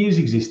 if you're going to use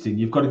existing,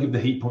 you've got to give the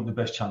heat pump the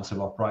best chance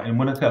of operating. And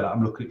when I say that,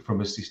 I'm looking at it from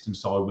a system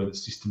side, where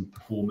it's system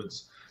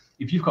performance.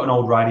 If you've got an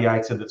old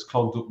radiator that's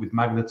clogged up with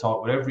magnetite,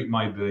 whatever it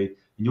may be,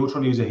 and you're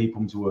trying to use a heat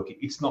pump to work it,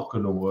 it's not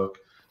going to work.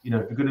 You know,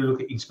 if you're going to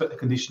look at, inspect the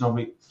condition of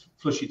it,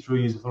 flush it through,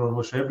 use a thorough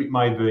flush, whatever it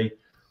may be,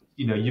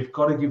 you know, you've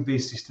got to give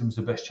these systems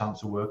the best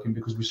chance of working,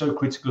 because we're so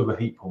critical of a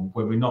heat pump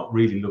when we're not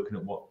really looking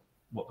at what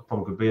the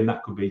problem could be. And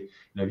that could be, you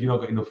know, if you've not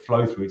got enough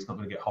flow through, it's not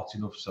going to get hot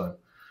enough. So,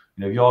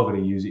 you know, if you are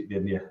going to use it,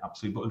 then yeah,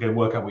 absolutely. But again,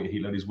 work out what your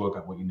heat load is, work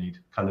out what you need.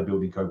 Can the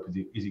building cope with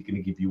it? Is it going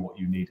to give you what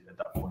you need at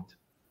that point?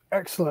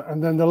 Excellent.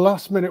 And then the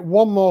last minute,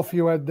 one more for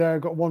you, Ed, there.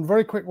 Got one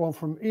very quick one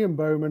from Ian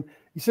Bowman.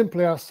 He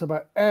simply asks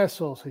about air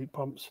source heat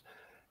pumps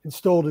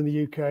installed in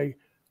the UK.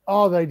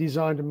 Are they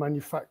designed and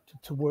manufactured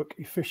to work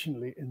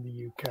efficiently in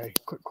the UK?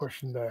 Quick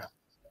question there.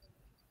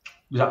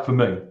 Was that for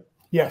me?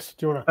 Yes.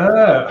 Do you want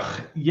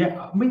to?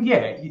 Yeah. I mean,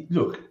 yeah.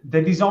 Look,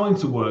 they're designed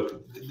to work.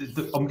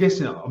 I'm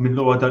guessing. I mean,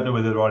 Laura, I don't know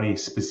whether there are any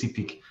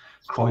specific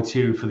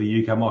criteria for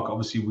the UK market.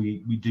 Obviously,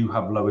 we do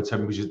have lower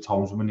temperatures at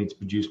times when we need to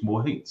produce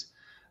more heat.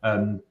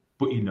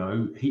 But you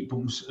know, heat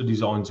pumps are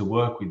designed to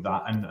work with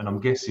that, and I'm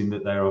guessing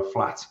that they're a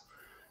flat,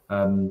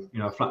 you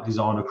know, a flat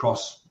design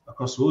across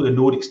all the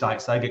Nordic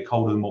states. They get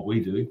colder than what we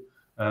do,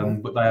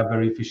 but they have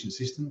very efficient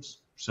systems.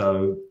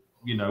 So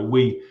you know,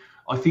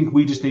 I think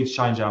we just need to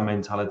change our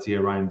mentality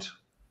around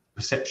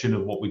perception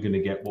of what we're going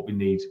to get, what we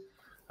need,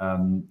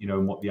 you know,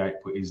 and what the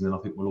output is, and then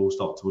I think we'll all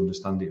start to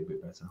understand it a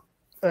bit better.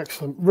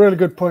 Excellent, really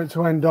good point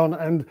to end on,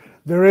 and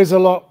there is a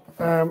lot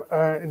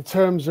in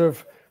terms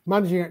of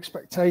managing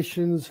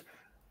expectations,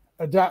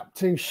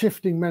 adapting,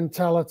 shifting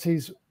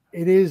mentalities.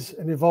 It is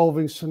an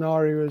evolving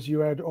scenario, as you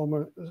had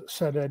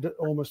said, Ed,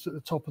 almost at the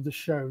top of the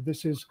show.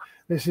 This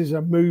is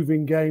a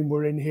moving game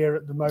we're in here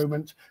at the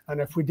moment, and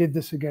if we did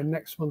this again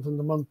next month and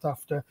the month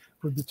after,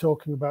 we'd be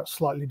talking about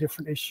slightly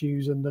different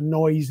issues, and the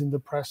noise in the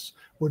press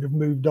would have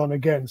moved on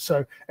again.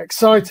 So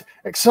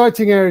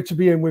exciting area to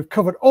be in. We've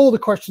covered all the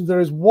questions. There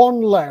is one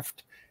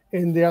left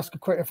in the Ask a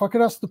Question. If I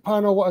could ask the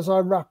panel as I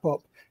wrap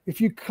up,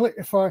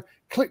 if I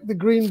click the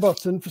green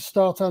button for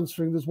start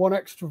answering, there's one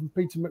extra from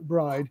Peter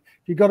McBride.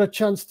 If you got a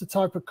chance to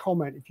type a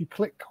comment, if you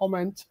click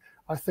comment,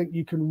 I think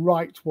you can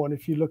write one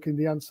if you look in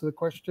the answer to the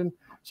question.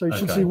 So you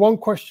should see one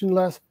question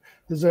less.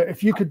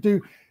 If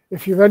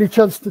you've any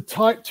chance to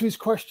type to his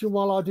question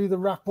while I do the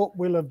wrap up,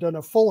 we'll have done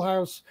a full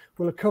house.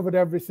 We'll have covered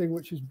everything,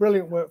 which is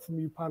brilliant work from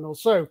you panel.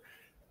 So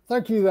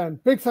thank you then.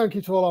 Big thank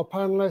you to all our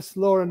panelists,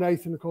 Laura,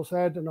 Nathan, of course,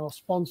 Ed, and our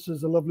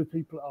sponsors, the lovely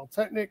people at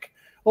Altecnic.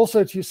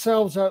 Also to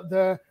yourselves out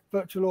there,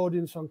 virtual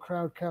audience on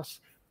Crowdcast,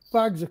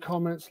 bags of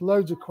comments,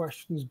 loads of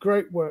questions,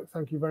 great work.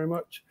 Thank you very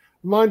much.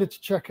 Reminder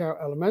to check out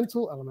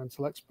Elemental,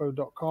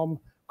 elementalexpo.com.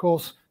 Of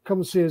course, come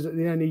and see us at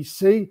the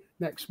NEC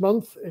next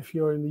month if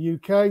you're in the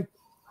UK.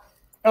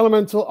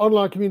 Elemental,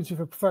 online community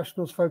for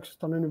professionals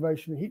focused on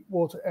innovation in heat,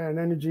 water, air, and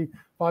energy,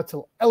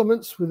 vital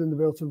elements within the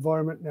built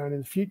environment now and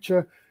in the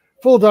future.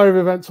 Full diary of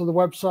events on the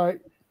website.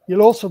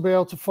 You'll also be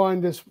able to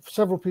find this.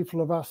 Several people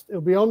have asked.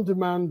 It'll be on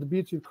demand. The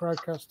beauty of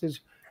Crowdcast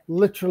is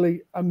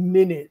literally a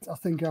minute, I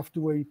think, after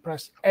we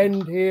press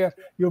end here,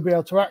 you'll be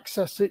able to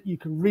access it. You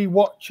can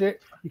rewatch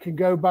it. You can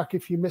go back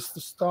if you missed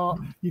the start.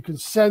 You can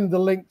send the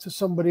link to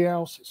somebody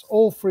else. It's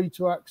all free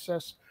to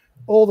access.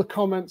 All the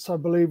comments, I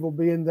believe, will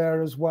be in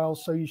there as well.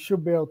 So you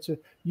should be able to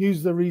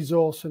use the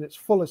resource in its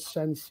fullest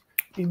sense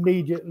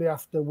immediately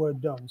after we're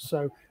done.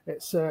 So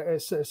it's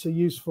a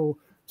useful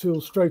tool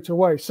straight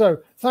away.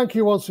 So thank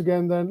you once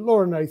again then,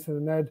 Laura, Nathan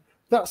and Ed.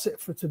 That's it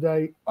for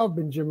today. I've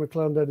been Jim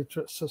McClelland,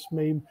 editor at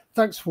SysMeme.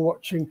 Thanks for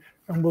watching,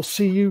 and we'll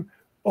see you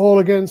all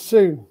again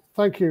soon.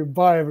 Thank you.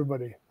 Bye,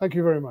 everybody. Thank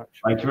you very much.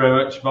 Thank you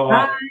very much. Bye-bye.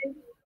 Bye.